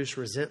to produce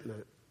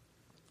resentment.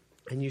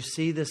 And you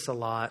see this a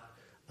lot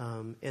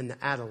in the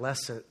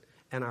adolescent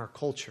and our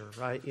culture,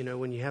 right?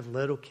 When you have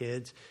little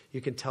kids,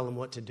 you can tell them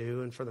what to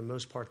do, and for the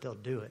most part, they'll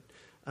do it.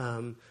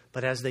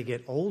 But as they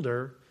get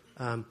older,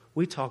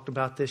 we talked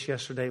about this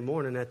yesterday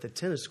morning at the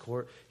tennis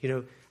court.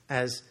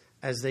 As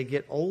as they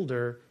get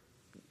older,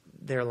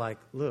 they're like,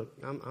 look,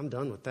 I'm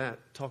done with that.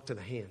 Talk to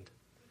the hand.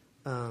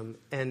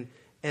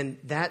 And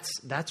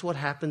that's what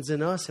happens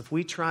in us. If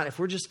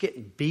we're just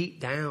getting beat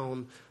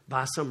down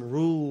by some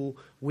rule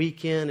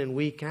week in and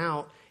week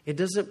out, it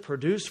doesn't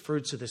produce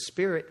fruits of the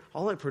Spirit.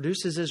 All it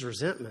produces is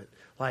resentment.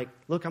 Like,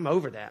 look, I'm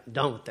over that. I'm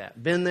done with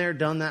that. Been there,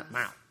 done that, I'm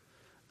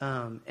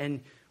out.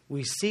 And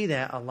we see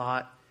that a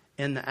lot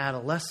in the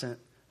adolescent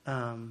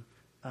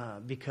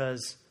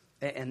because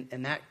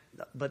that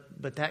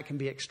can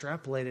be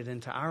extrapolated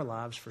into our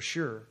lives for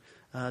sure.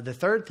 The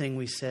third thing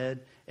we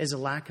said is a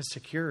lack of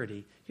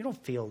security. You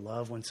don't feel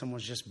love when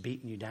someone's just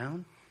beating you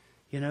down.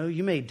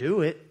 You may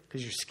do it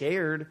because you're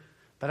scared,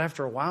 but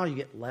after a while you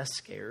get less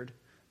scared.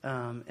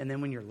 And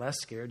then when you're less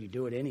scared, you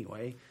do it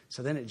anyway.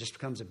 So then it just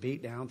becomes a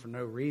beat down for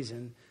no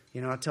reason.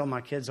 I tell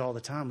my kids all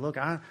the time, look,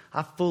 I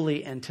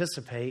fully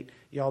anticipate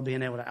y'all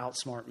being able to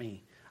outsmart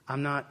me.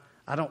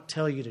 I don't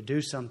tell you to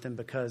do something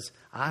because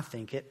I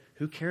think it.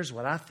 Who cares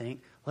what I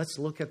think? Let's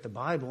look at the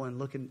Bible and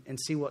look and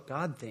see what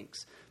God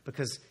thinks,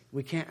 because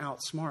we can't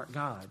outsmart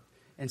God.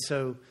 And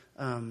so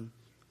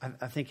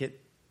I think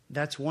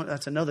that's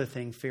another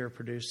thing fear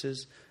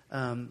produces.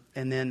 And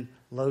then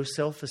low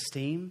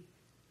self-esteem.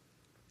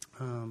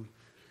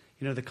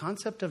 The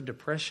concept of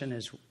depression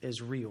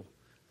is real.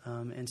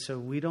 And so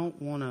we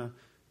want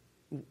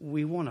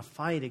to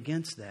fight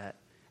against that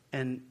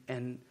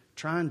and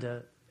trying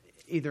to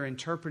either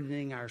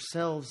interpreting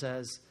ourselves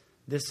as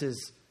this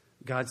is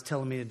God's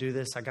telling me to do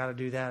this, I got to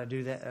do that,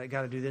 I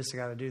got to do this, I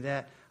got to do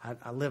that.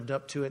 I lived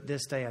up to it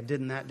this day, I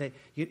didn't that day.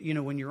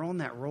 When you're on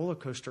that roller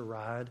coaster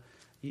ride,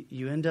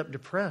 you end up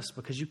depressed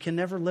because you can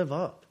never live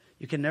up.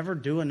 You can never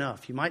do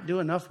enough. You might do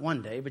enough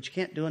one day, but you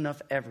can't do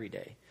enough every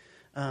day.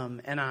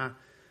 And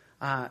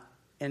I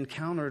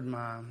encountered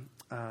my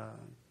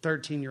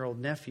 13-year-old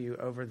nephew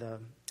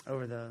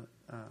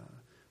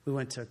we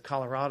went to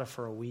Colorado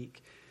for a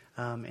week,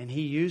 and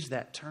he used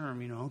that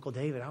term, Uncle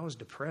David, I was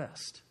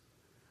depressed.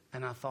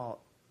 And I thought,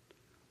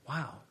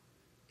 wow,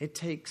 it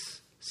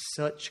takes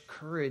such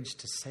courage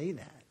to say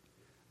that.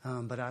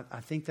 But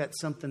I think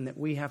that's something that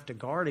we have to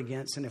guard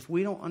against. And if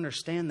we don't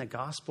understand the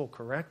gospel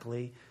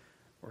correctly,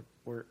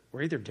 we're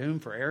either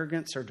doomed for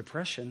arrogance or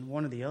depression,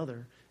 one or the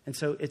other. And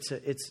so it's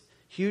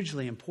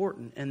hugely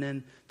important. And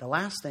then the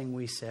last thing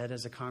we said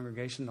as a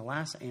congregation, the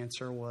last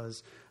answer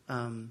was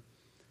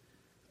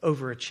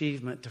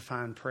overachievement to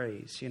find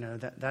praise.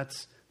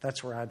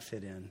 That's where I'd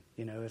fit in.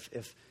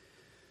 If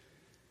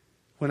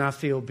when I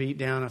feel beat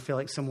down, I feel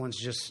like someone's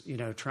just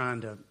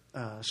trying to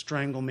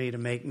strangle me to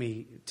make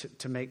me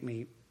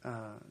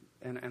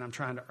and I'm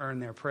trying to earn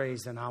their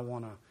praise, then I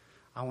want to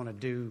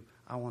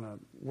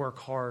work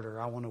harder.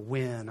 I want to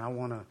win. I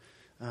want to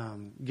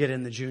get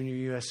in the Junior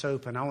U.S.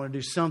 Open. I want to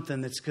do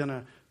something that's going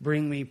to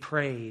bring me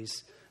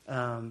praise.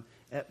 But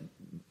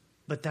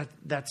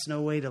that's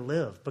no way to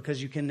live,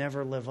 because you can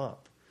never live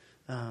up.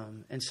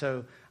 And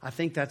so I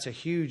think that's a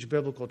huge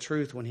biblical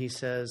truth when he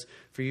says,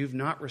 for you've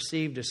not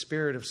received a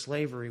spirit of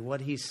slavery.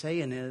 What he's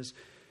saying is,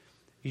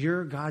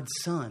 you're God's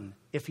son.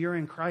 If you're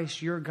in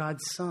Christ, you're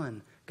God's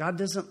son. God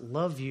doesn't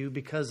love you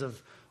because of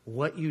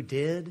what you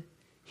did.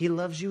 He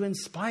loves you in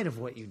spite of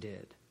what you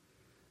did.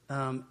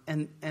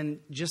 And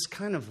just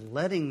kind of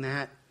letting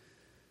that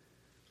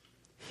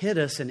hit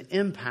us and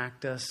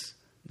impact us,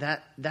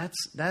 that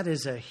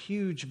is a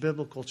huge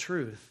biblical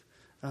truth.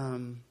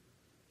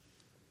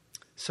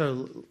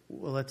 So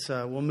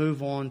we'll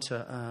move on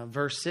to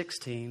verse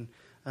 16,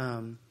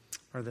 or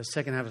the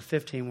second half of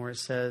 15, where it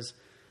says,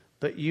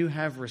 but you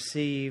have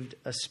received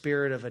a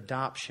spirit of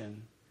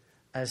adoption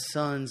as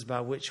sons, by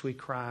which we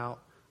cry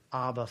out,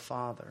 Abba,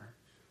 Father.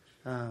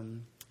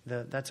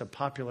 That's a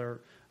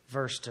popular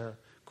verse to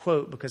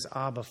quote because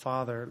Abba,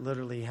 Father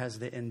literally has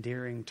the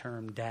endearing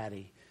term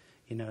daddy.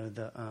 I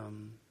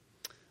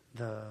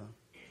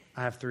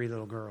have 3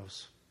 little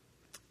girls,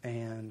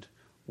 and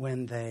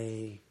when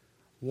they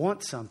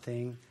want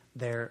something,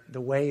 the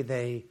way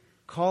they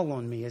call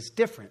on me is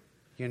different.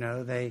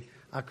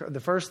 The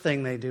first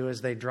thing they do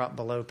is they drop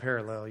below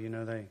parallel.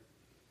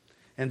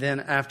 And then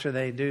after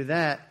they do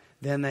that,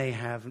 then they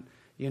have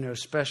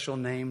special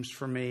names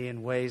for me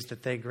and ways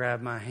that they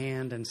grab my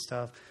hand and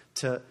stuff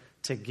to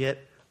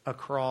get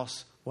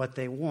across what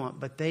they want.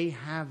 But they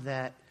have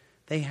that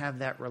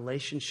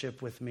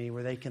relationship with me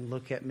where they can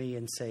look at me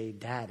and say,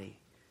 Daddy.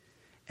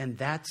 And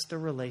that's the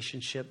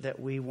relationship that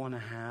we want to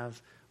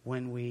have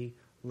when we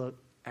look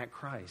at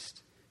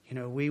Christ.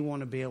 We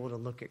want to be able to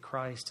look at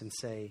Christ and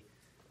say,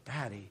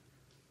 Daddy.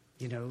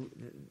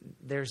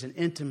 There's an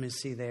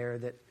intimacy there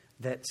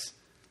that's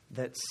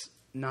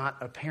not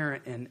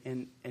apparent,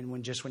 and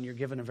when you're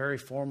given a very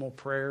formal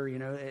prayer,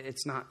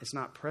 it's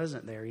not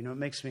present there. It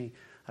makes me.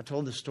 I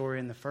told the story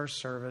in the first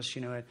service,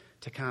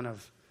 to kind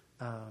of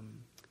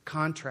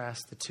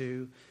contrast the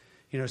two.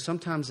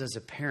 Sometimes as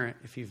a parent,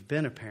 if you've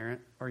been a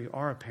parent or you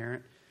are a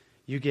parent,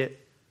 you get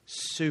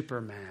super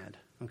mad.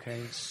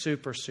 Okay,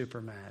 super, super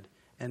mad,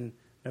 and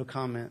no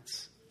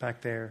comments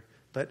back there.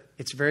 But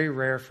it's very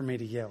rare for me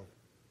to yell.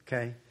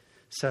 Okay,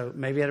 so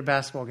maybe at a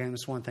basketball game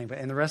it's one thing, but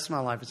in the rest of my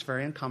life it's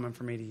very uncommon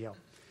for me to yell.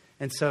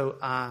 And so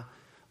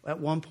at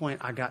one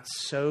point I got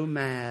so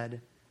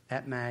mad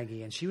at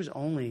Maggie, and she was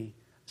 2,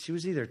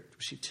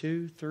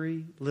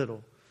 3,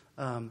 little.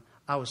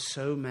 I was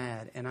so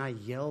mad, and I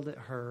yelled at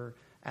her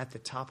at the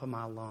top of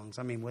my lungs.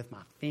 I mean, with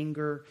my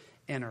finger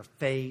in her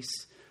face.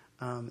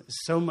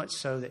 So much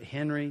so that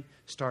Henry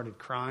started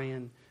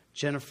crying.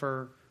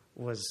 Jennifer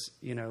was,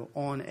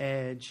 on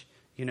edge,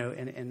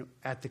 and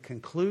at the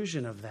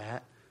conclusion of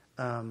that,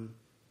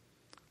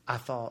 I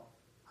thought,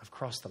 I've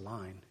crossed the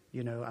line.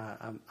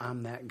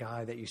 I'm that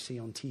guy that you see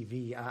on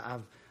TV.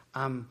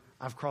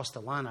 I've crossed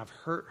the line. I've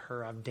hurt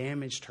her. I've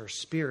damaged her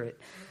spirit.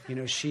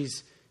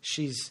 She's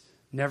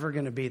never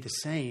going to be the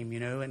same.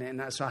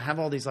 And so I have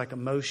all these like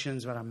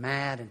emotions, but I'm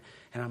mad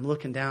and I'm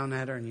looking down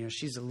at her, and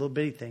she's a little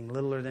bitty thing,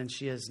 littler than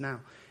she is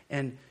now.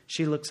 And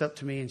she looks up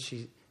to me, and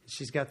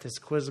she's got this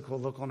quizzical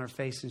look on her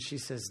face, and she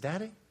says,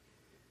 "Daddy,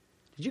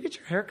 did you get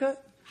your hair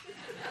cut?"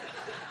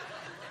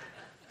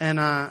 And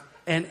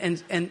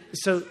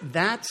so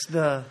that's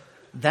the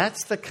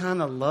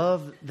kind of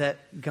love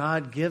that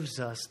God gives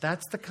us.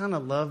 That's the kind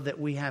of love that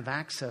we have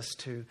access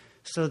to,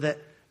 so that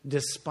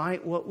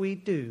despite what we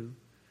do,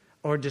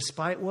 or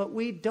despite what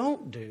we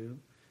don't do,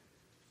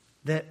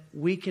 that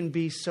we can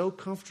be so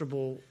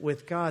comfortable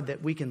with God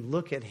that we can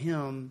look at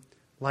Him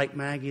like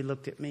Maggie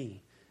looked at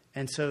me.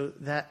 And so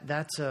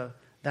that's a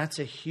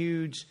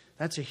huge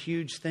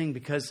thing,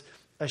 because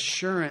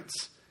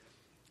assurance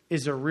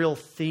is a real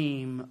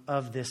theme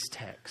of this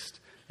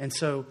text. And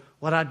so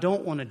what I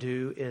don't want to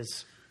do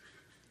is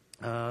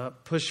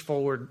push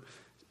forward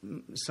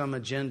some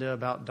agenda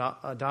about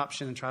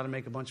adoption and try to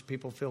make a bunch of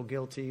people feel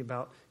guilty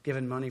about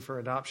giving money for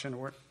adoption.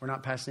 We're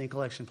not passing any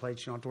collection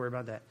plates. You don't have to worry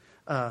about that.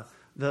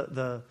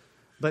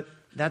 But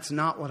that's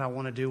not what I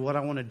want to do. What I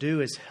want to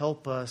do is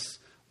help us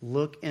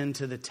look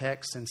into the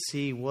text and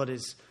see what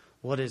is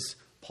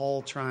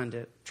Paul trying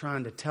to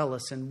tell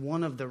us. And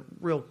one of the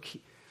real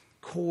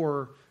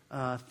core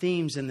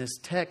themes in this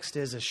text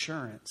is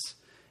assurance.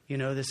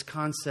 This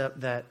concept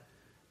that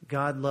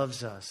God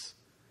loves us,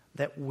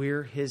 that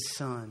we're His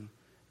son.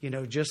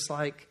 Just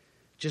like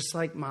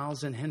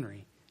Miles and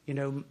Henry.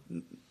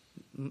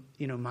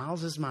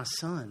 Miles is my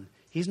son.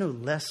 He's no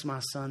less my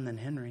son than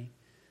Henry.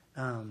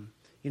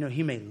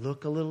 He may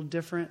look a little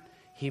different.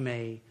 He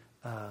may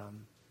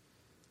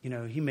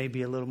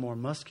be a little more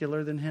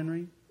muscular than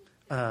Henry.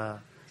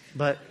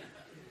 But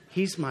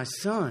he's my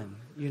son,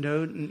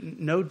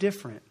 no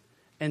different.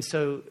 And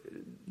so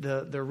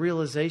the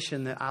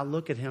realization that I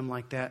look at him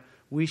like that,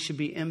 we should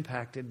be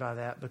impacted by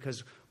that,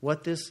 because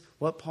what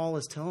Paul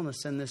is telling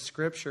us in this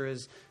scripture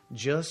is,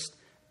 just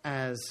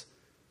as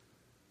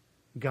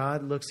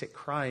God looks at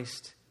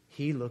Christ,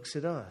 He looks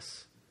at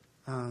us.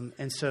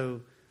 And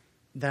so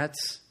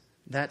that's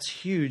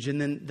huge.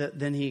 And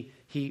then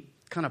he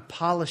kind of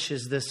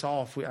polishes this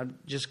off. I'm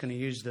just going to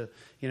use the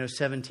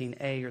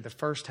 17a, or the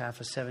first half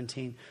of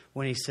 17,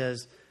 when he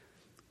says,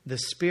 "The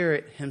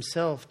Spirit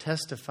Himself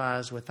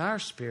testifies with our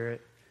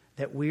spirit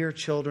that we are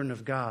children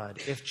of God.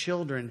 If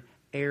children,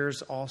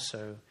 heirs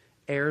also,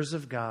 heirs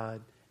of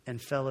God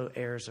and fellow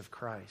heirs of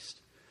Christ."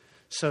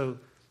 So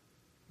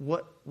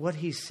what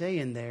he's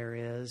saying there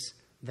is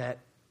that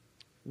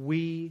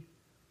we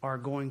are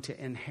going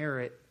to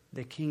inherit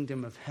the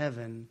kingdom of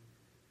heaven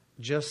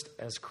just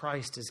as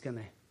Christ is going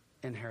to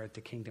inherit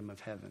the kingdom of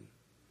heaven.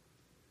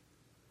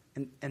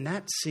 And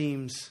that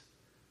seems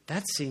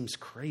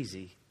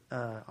crazy,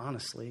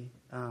 honestly.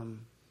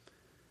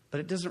 But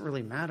it doesn't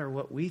really matter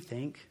what we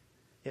think.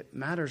 It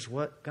matters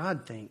what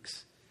God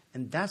thinks.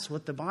 And that's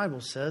what the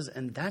Bible says,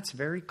 and that's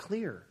very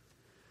clear.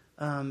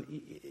 But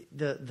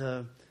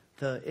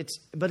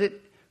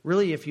it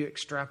really, if you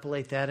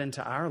extrapolate that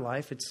into our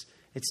life, it's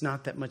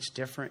not that much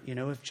different.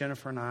 If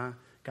Jennifer and I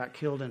got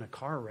killed in a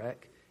car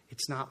wreck,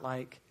 it's not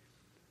like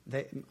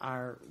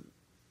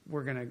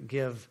we're going to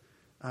give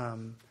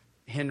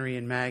Henry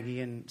and Maggie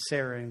and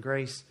Sarah and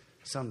Grace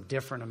some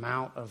different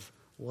amount of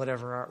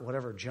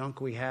whatever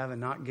junk we have,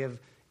 and not give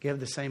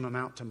the same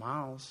amount to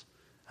Miles.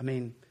 I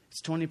mean,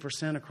 it's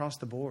 20% across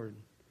the board.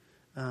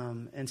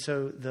 And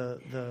so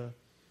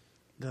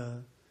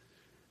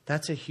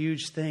that's a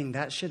huge thing.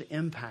 That should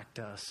impact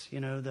us.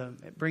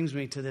 It brings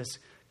me to this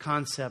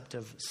concept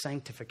of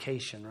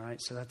sanctification,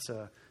 right? So that's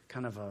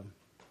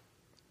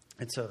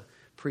it's a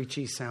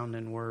preachy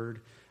sounding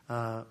word.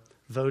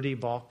 Vodi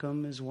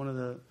Balcom is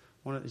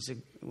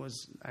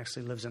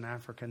actually lives in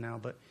Africa now,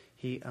 but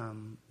he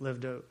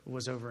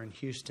was over in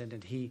Houston,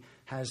 and he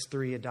has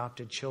 3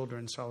 adopted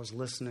children. So I was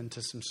listening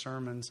to some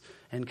sermons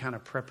and kind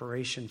of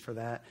preparation for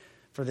that,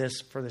 for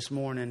this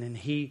morning, and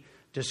he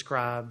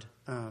described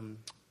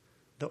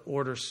the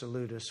order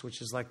salutis,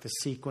 which is like the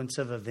sequence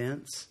of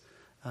events,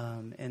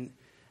 and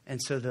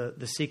so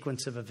the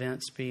sequence of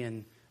events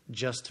being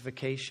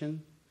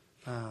justification,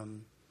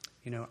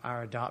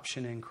 our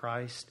adoption in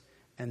Christ,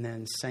 and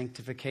then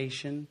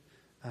sanctification,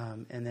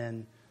 and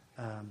then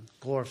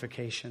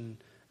glorification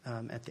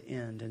at the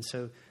end. And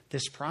so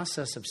this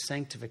process of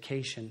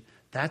sanctification,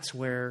 that's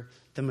where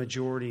the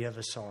majority of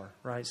us are,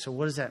 right? So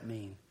what does that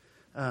mean?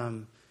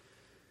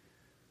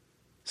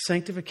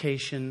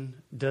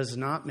 sanctification does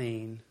not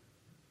mean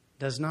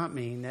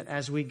that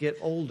as we get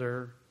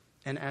older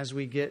and as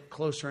we get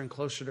closer and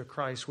closer to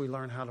Christ, we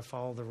learn how to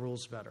follow the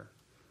rules better.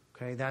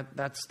 Okay,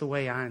 that's the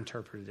way I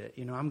interpreted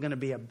it. I'm going to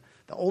be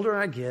the older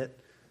I get,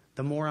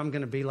 the more I'm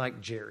going to be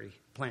like Jerry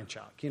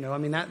Planchok.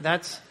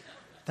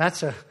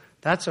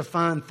 That's a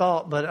fine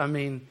thought, but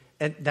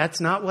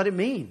that's not what it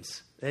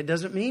means. It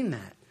doesn't mean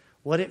that.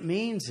 What it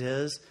means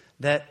is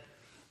that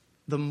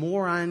the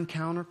more I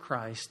encounter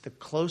Christ, the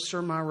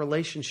closer my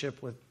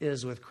relationship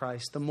is with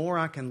Christ, the more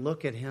I can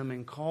look at Him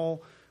and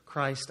call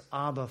Christ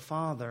Abba,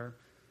 Father,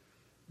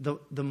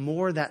 the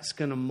more that's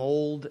going to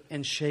mold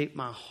and shape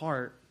my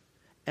heart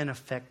and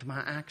affect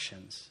my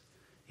actions.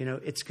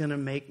 It's going to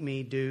make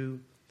me do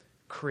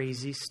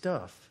crazy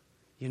stuff.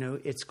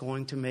 It's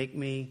going to make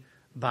me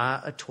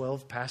buy a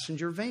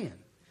 12-passenger van.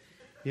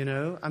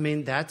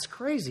 That's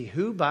crazy.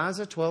 Who buys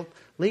a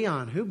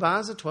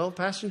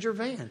 12-passenger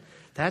van?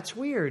 That's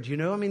weird.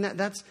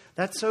 That's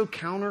so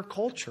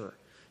counterculture.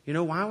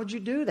 Why would you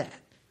do that?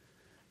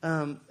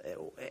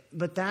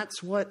 But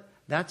that's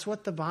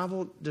what the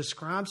Bible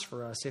describes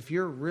for us. If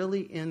you're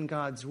really in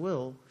God's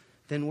will,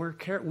 then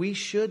we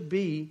should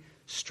be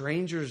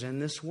strangers in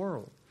this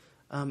world.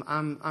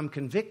 I'm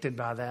convicted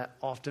by that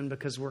often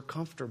because we're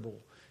comfortable,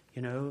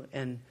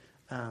 and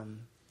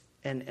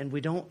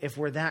we don't. If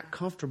we're that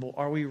comfortable,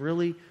 are we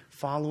really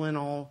following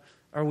all?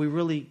 Are we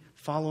really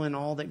following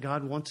all that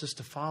God wants us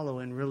to follow?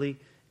 And really,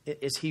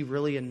 is He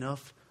really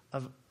enough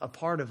of a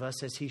part of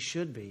us as He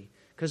should be?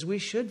 Because we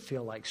should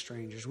feel like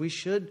strangers. We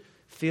should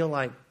feel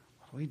like,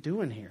 what are we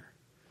doing here?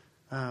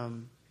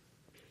 And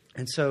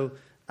so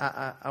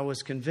I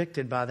was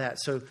convicted by that.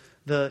 So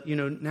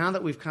now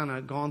that we've kind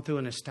of gone through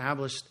and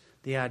established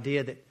the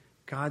idea that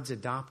God's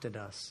adopted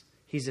us,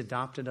 He's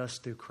adopted us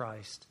through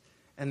Christ,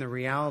 and the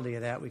reality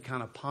of that, we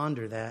kind of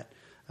ponder that.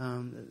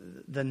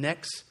 The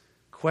next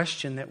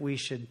question that we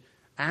should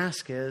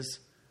ask is,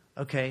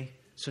 okay,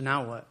 so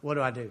now what? What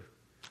do I do?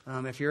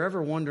 If you're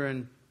ever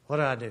wondering, what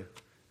do I do?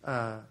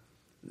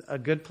 A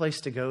good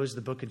place to go is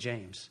the book of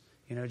James.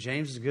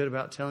 James is good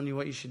about telling you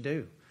what you should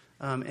do.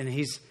 And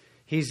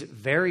he's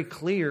very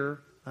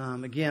clear.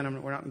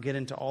 Again, we're not going to get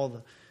into all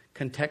the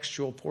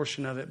contextual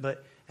portion of it,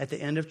 but at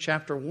the end of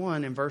chapter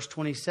 1 in verse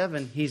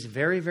 27, he's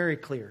very, very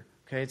clear.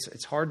 Okay,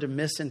 it's hard to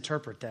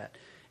misinterpret that.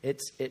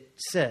 It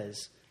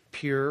says,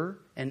 pure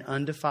and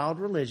undefiled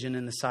religion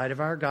in the sight of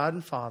our God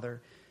and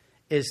Father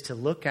is to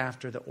look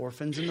after the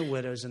orphans and the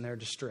widows in their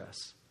distress.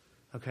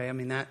 Okay,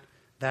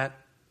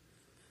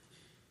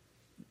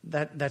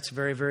 that's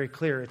very, very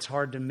clear. It's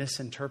hard to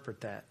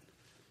misinterpret that.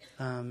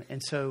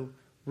 And so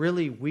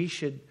really we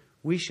should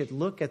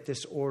look at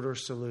this order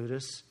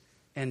salutis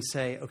and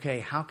say, okay,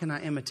 how can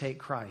I imitate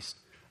Christ?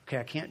 Okay,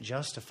 I can't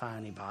justify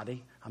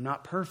anybody. I'm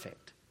not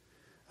perfect.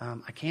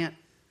 I can't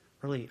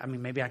really,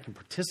 maybe I can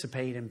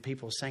participate in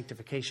people's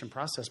sanctification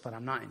process, but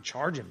I'm not in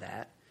charge of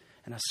that.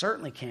 And I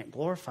certainly can't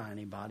glorify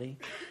anybody,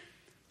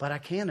 but I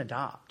can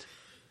adopt.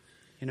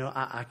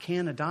 I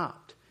can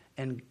adopt.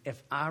 And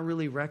if I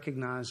really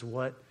recognize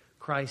what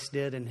Christ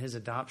did in His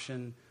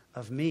adoption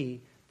of me,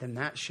 then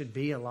that should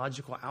be a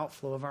logical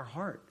outflow of our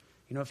heart.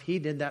 If He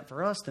did that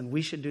for us, then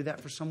we should do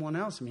that for someone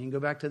else. You can go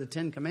back to the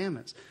 10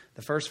 Commandments.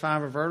 The first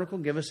 5 are vertical,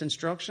 give us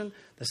instruction.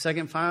 The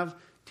second 5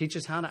 teach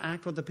us how to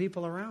act with the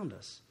people around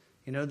us.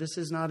 This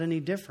is not any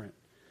different.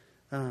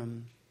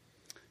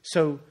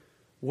 So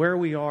where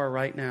we are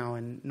right now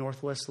in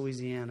Northwest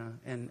Louisiana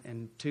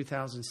in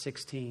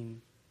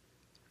 2016,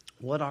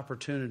 what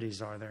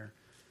opportunities are there?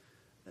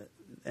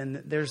 And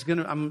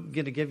I'm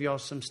going to give you all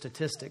some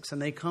statistics, and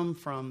they come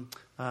from,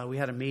 we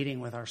had a meeting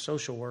with our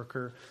social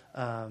worker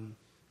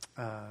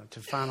to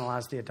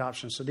finalize the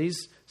adoption. So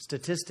these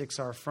statistics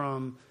are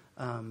from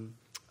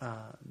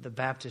the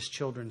Baptist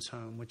Children's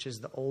Home, which is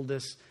the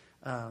oldest,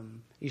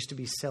 used to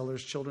be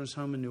Sellers Children's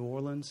Home in New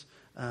Orleans,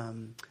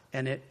 and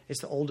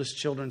it's the oldest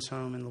children's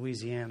home in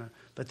Louisiana.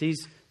 But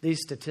these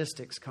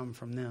statistics come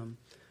from them.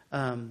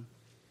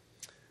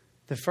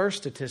 The first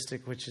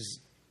statistic, which is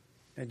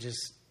I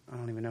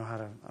don't even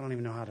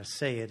know how to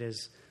say it,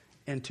 is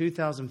in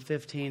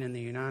 2015 in the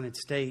United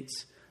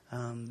States,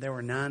 there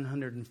were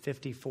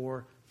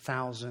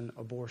 954,000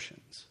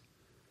 abortions.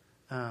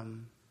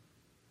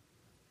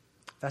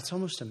 That's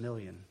almost 1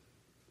 million.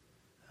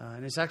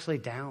 And it's actually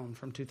down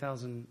from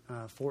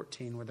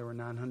 2014 where there were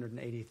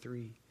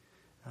 983.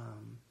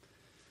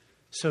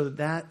 So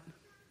that,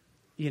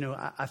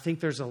 I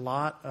think there's a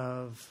lot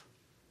of,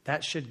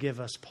 that should give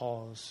us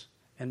pause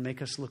and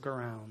make us look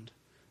around.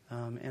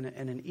 And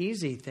an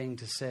easy thing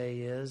to say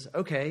is,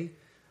 okay,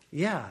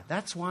 yeah,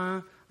 that's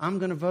why I'm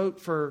going to vote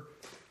for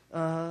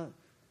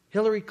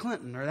Hillary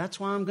Clinton, or that's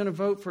why I'm going to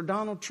vote for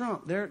Donald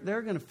Trump. They're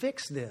going to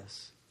fix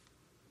this.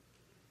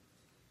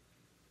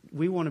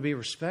 We want to be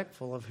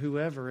respectful of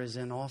whoever is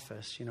in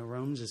office.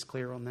 Romans is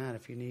clear on that.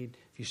 If you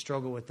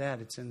struggle with that,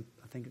 I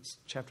think it's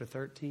chapter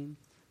 13.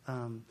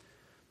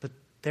 But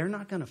they're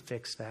not going to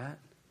fix that.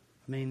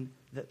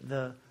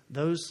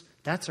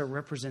 That's a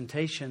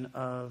representation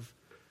of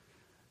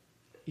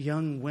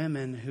young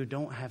women who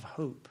don't have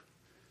hope.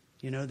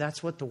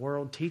 That's what the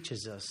world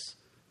teaches us.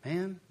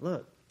 Man,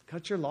 look,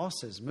 cut your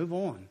losses, move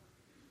on.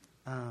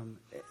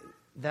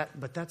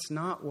 But that's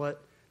not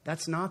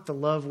the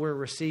love we're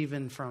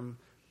receiving from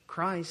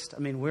Christ. I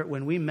mean,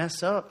 when we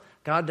mess up,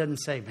 God doesn't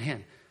say,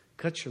 man,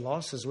 cut your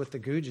losses with the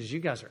Googes. You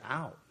guys are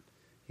out.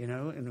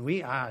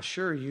 And I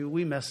assure you,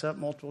 we mess up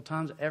multiple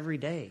times every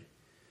day.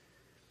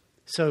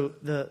 So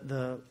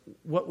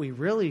what we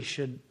really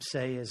should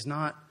say is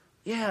not,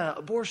 yeah,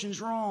 abortion's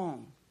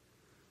wrong.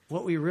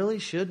 What we really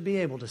should be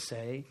able to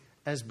say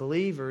as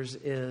believers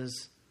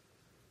is,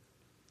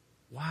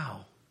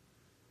 wow,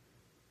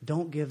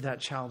 don't give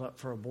that child up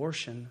for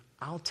abortion.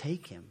 I'll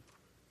take him.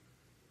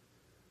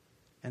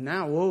 And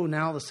now,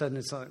 now all of a sudden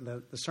it's like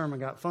the sermon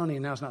got funny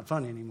and now it's not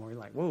funny anymore. You're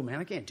like, whoa, man,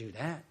 I can't do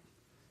that.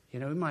 We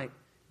might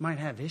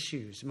have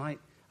issues.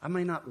 I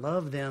may not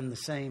love them the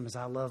same as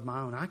I love my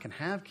own. I can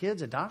have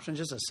kids. Adoption is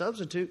just a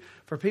substitute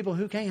for people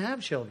who can't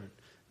have children.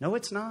 No,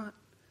 it's not.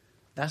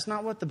 That's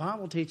not what the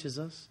Bible teaches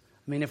us.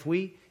 I mean, if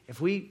we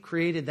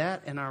created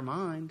that in our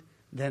mind,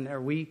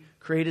 or we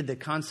created the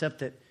concept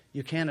that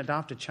you can't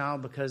adopt a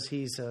child because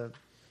he's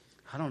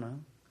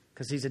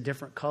because he's a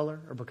different color,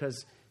 or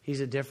because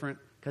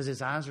because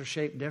his eyes are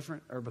shaped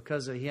different, or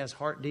because he has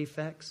heart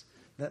defects,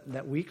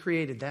 that we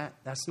created that.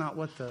 That's not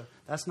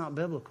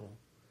biblical.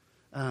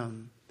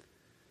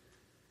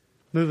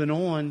 Moving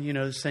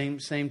on,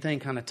 same thing,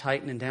 kind of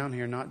tightening down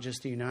here. Not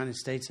just the United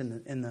States,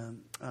 in the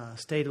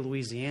state of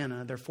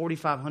Louisiana, there are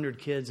 4,500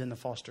 kids in the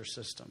foster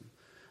system,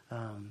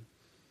 and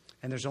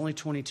there's only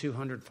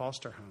 2,200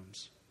 foster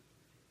homes.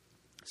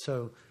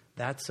 So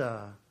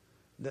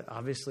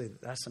obviously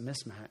that's a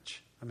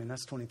mismatch. I mean,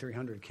 that's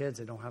 2,300 kids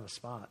that don't have a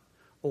spot,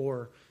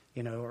 or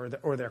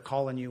they're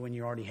calling you when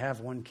you already have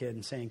one kid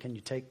and saying, "Can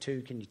you take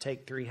two? Can you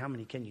take three? How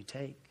many can you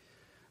take?"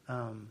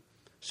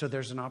 So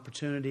there's an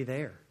opportunity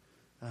there.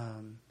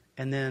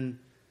 And then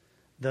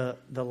the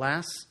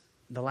last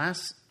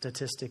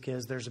statistic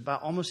is there's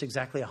about almost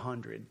exactly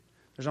 100.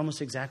 There's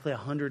almost exactly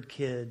 100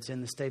 kids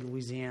in the state of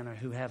Louisiana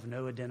who have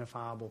no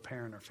identifiable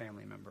parent or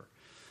family member.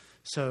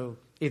 So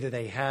either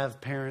they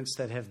have parents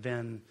that have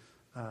been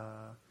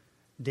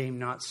deemed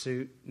not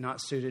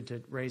suited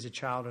to raise a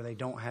child, or they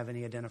don't have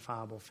any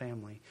identifiable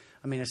family.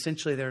 I mean,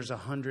 essentially, there's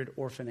 100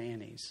 orphan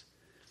Annies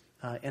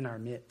in our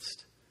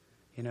midst,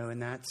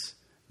 and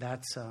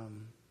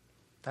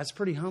that's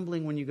pretty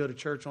humbling when you go to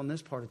church on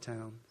this part of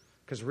town,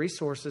 because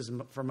resources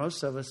for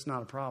most of us is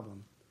not a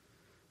problem.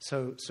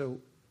 So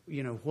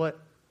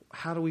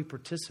how do we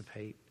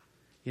participate?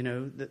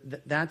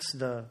 That's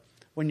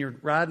when you're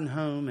riding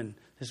home, and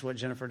this is what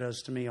Jennifer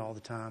does to me all the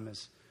time,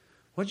 is,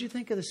 what'd you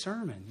think of the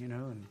sermon?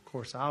 And of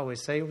course I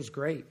always say it was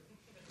great.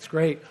 It's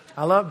great.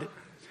 I loved it.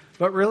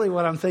 But really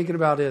what I'm thinking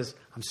about is,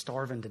 I'm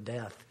starving to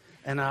death.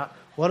 And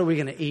what are we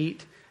going to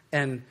eat?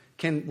 And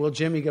will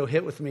Jimmy go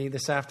hit with me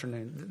this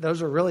afternoon?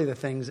 Those are really the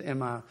things in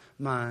my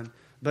mind.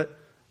 But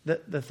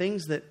the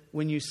things that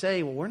when you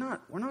say, well, we're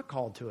not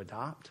called to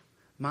adopt,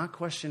 my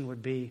question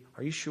would be,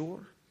 are you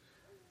sure?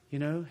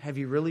 Have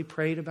you really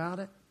prayed about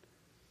it?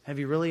 Have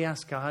you really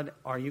asked God,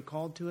 are you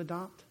called to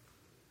adopt?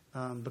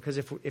 Because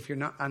if you're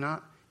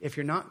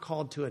not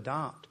called to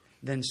adopt,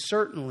 then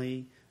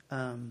certainly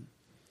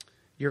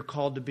you're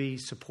called to be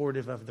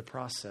supportive of the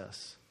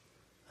process.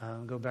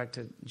 Go back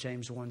to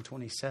James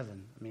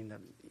 1:27. I mean,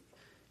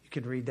 you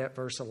could read that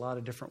verse a lot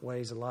of different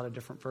ways, a lot of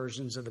different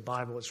versions of the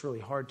Bible. It's really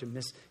hard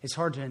to it's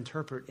hard to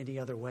interpret any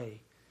other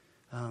way.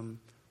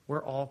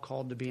 We're all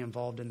called to be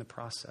involved in the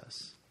process.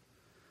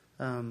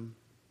 I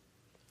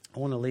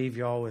want to leave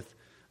y'all with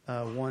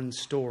one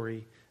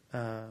story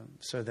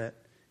so that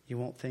you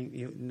won't think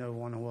no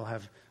one will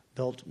have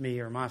built me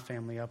or my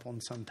family up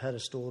on some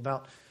pedestal.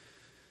 About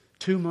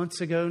 2 months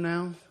ago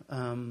now,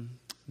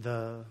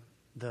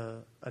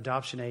 the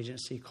adoption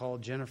agency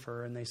called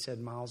Jennifer, and they said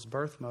Miles'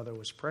 birth mother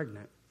was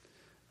pregnant.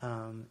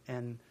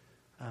 And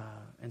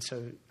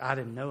so I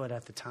didn't know it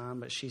at the time,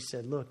 but she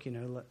said, look,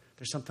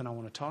 there's something I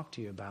want to talk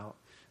to you about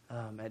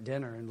at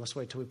dinner, and let's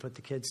wait till we put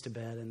the kids to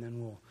bed, and then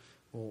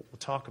we'll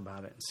talk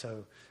about it. And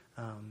so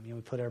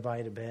we put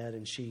everybody to bed,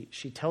 and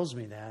she tells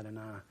me that, and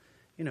I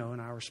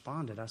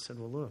responded. I said,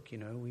 well, look,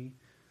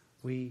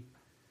 we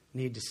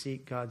need to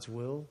seek God's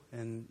will,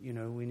 and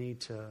we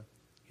need to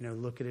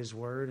look at His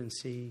Word and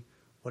see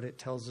what it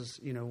tells us,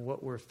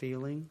 what we're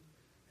feeling,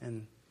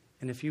 and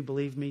if you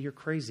believe me, you're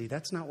crazy.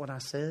 That's not what I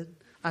said.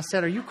 I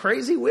said, are you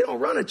crazy? We don't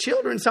run a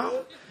children's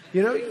home.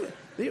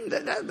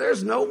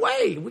 There's no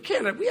way. We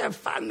can't. We have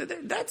five.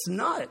 That's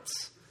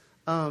nuts.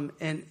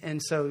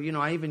 And so,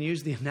 I even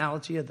use the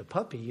analogy of the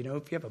puppy.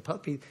 If you have a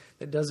puppy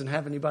that doesn't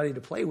have anybody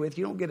to play with,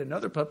 you don't get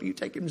another puppy. You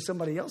take him to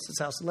somebody else's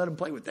house and let him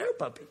play with their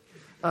puppy.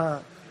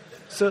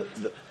 So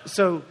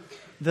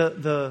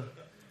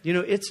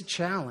it's a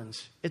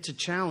challenge. It's a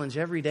challenge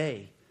every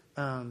day.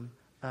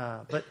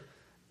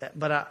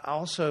 But I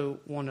also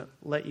want to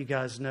let you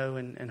guys know,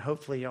 and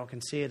hopefully y'all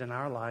can see it in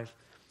our life,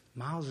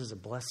 Miles is a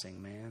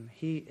blessing, man.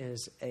 He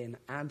is an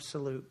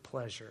absolute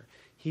pleasure.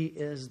 He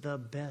is the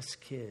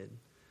best kid.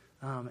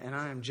 And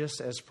I am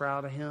just as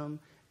proud of him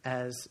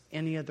as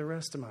any of the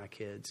rest of my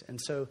kids. And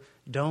so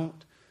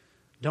don't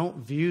Don't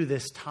view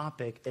this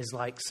topic as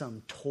like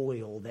some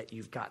toil that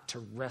you've got to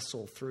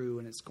wrestle through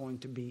and it's going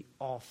to be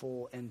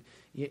awful and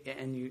you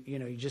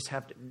just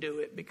have to do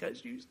it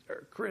because you're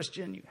a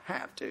Christian. You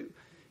have to,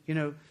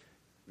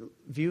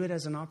 view it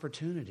as an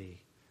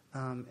opportunity,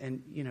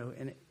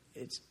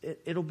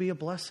 it'll be a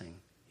blessing.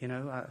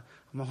 I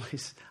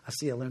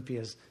see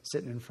Olympia's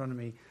sitting in front of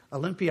me.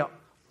 Olympia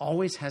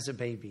always has a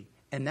baby,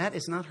 and that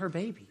is not her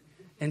baby.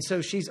 And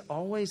so she's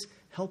always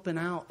helping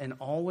out and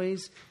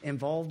always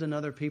involved in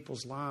other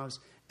people's lives.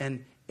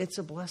 And it's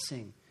a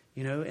blessing,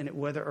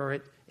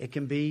 and it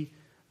can be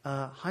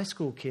high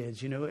school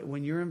kids,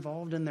 when you're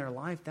involved in their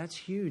life, that's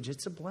huge.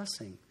 It's a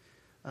blessing.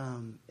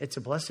 It's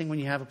a blessing when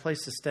you have a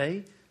place to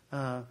stay,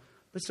 but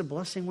it's a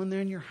blessing when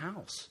they're in your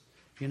house.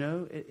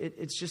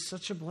 It's just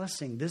such a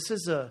blessing. This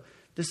is a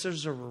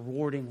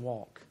rewarding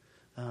walk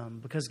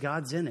because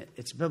God's in it.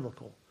 It's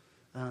biblical.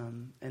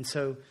 And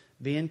so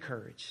be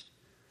encouraged.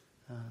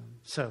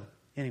 So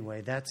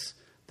anyway, that's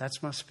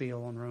my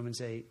spiel on Romans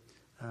 8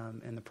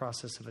 and the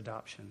process of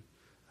adoption.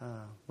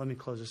 Let me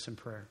close this in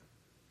prayer.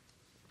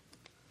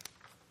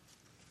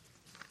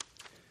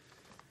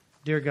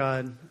 Dear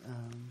God,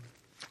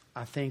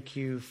 I thank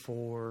you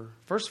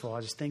first of all,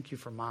 I just thank you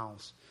for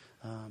Miles.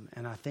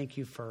 And I thank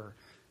you for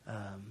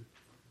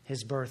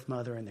his birth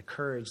mother and the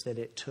courage that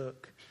it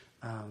took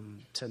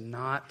to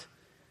not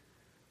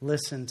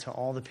listen to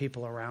all the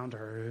people around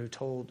her who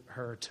told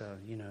her to,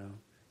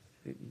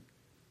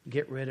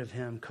 get rid of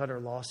him, cut her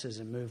losses,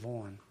 and move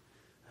on.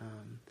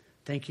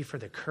 Thank you for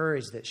the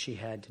courage that she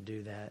had to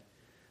do that,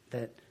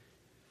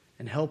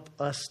 and help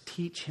us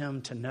teach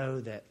him to know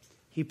that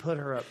he put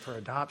her up for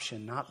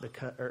adoption,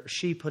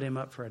 she put him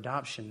up for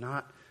adoption,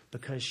 not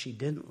because she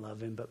didn't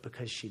love him, but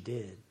because she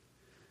did.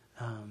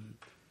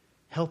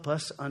 Help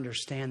us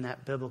understand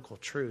that biblical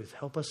truth.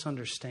 Help us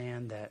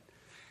understand that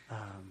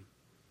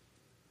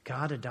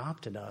God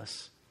adopted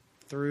us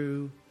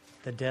through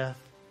the death,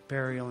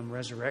 burial, and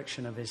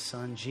resurrection of his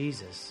son,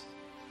 Jesus.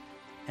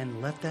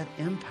 And let that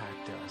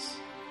impact us.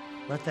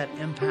 Let that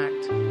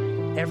impact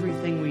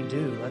everything we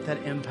do. Let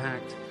that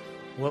impact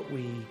what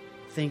we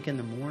think in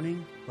the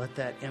morning. Let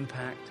that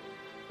impact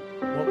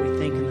what we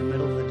think in the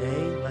middle of the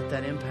day. Let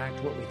that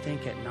impact what we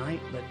think at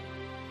night. But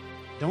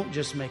don't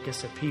just make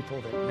us a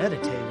people that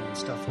meditate on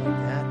stuff like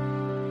that.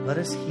 Let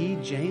us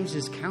heed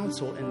James's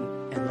counsel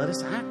and let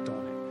us act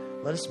on it.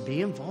 Let us be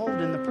involved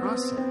in the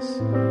process.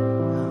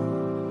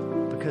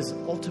 Because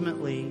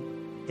ultimately,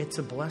 it's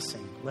a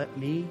blessing. Let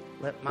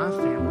my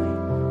family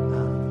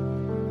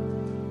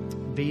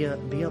be a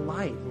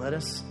light. Let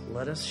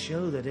us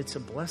show that it's a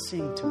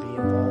blessing to be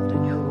involved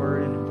in your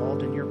word and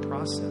involved in your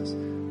process.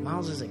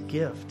 Miles is a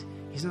gift.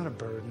 He's not a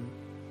burden.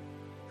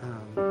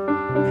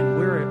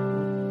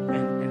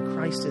 And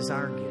Christ is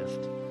our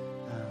gift.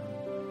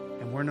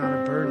 And we're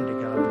not a burden to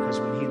God because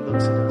when he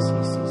looks at us,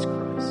 he sees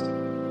Christ.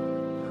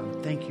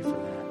 Thank you for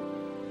that.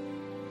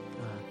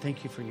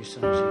 Thank you for your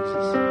son,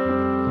 Jesus.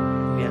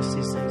 We ask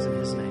these things in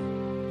his name.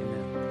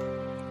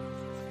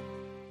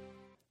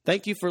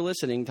 Thank you for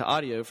listening to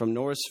audio from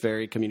Norris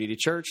Ferry Community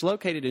Church,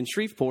 located in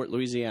Shreveport,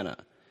 Louisiana.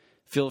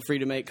 Feel free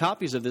to make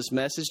copies of this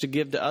message to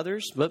give to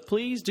others, but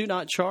please do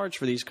not charge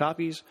for these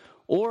copies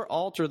or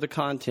alter the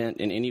content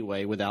in any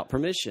way without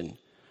permission.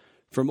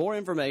 For more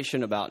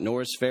information about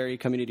Norris Ferry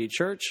Community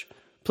Church,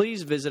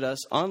 please visit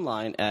us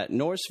online at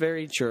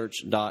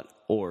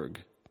norrisferrychurch.org.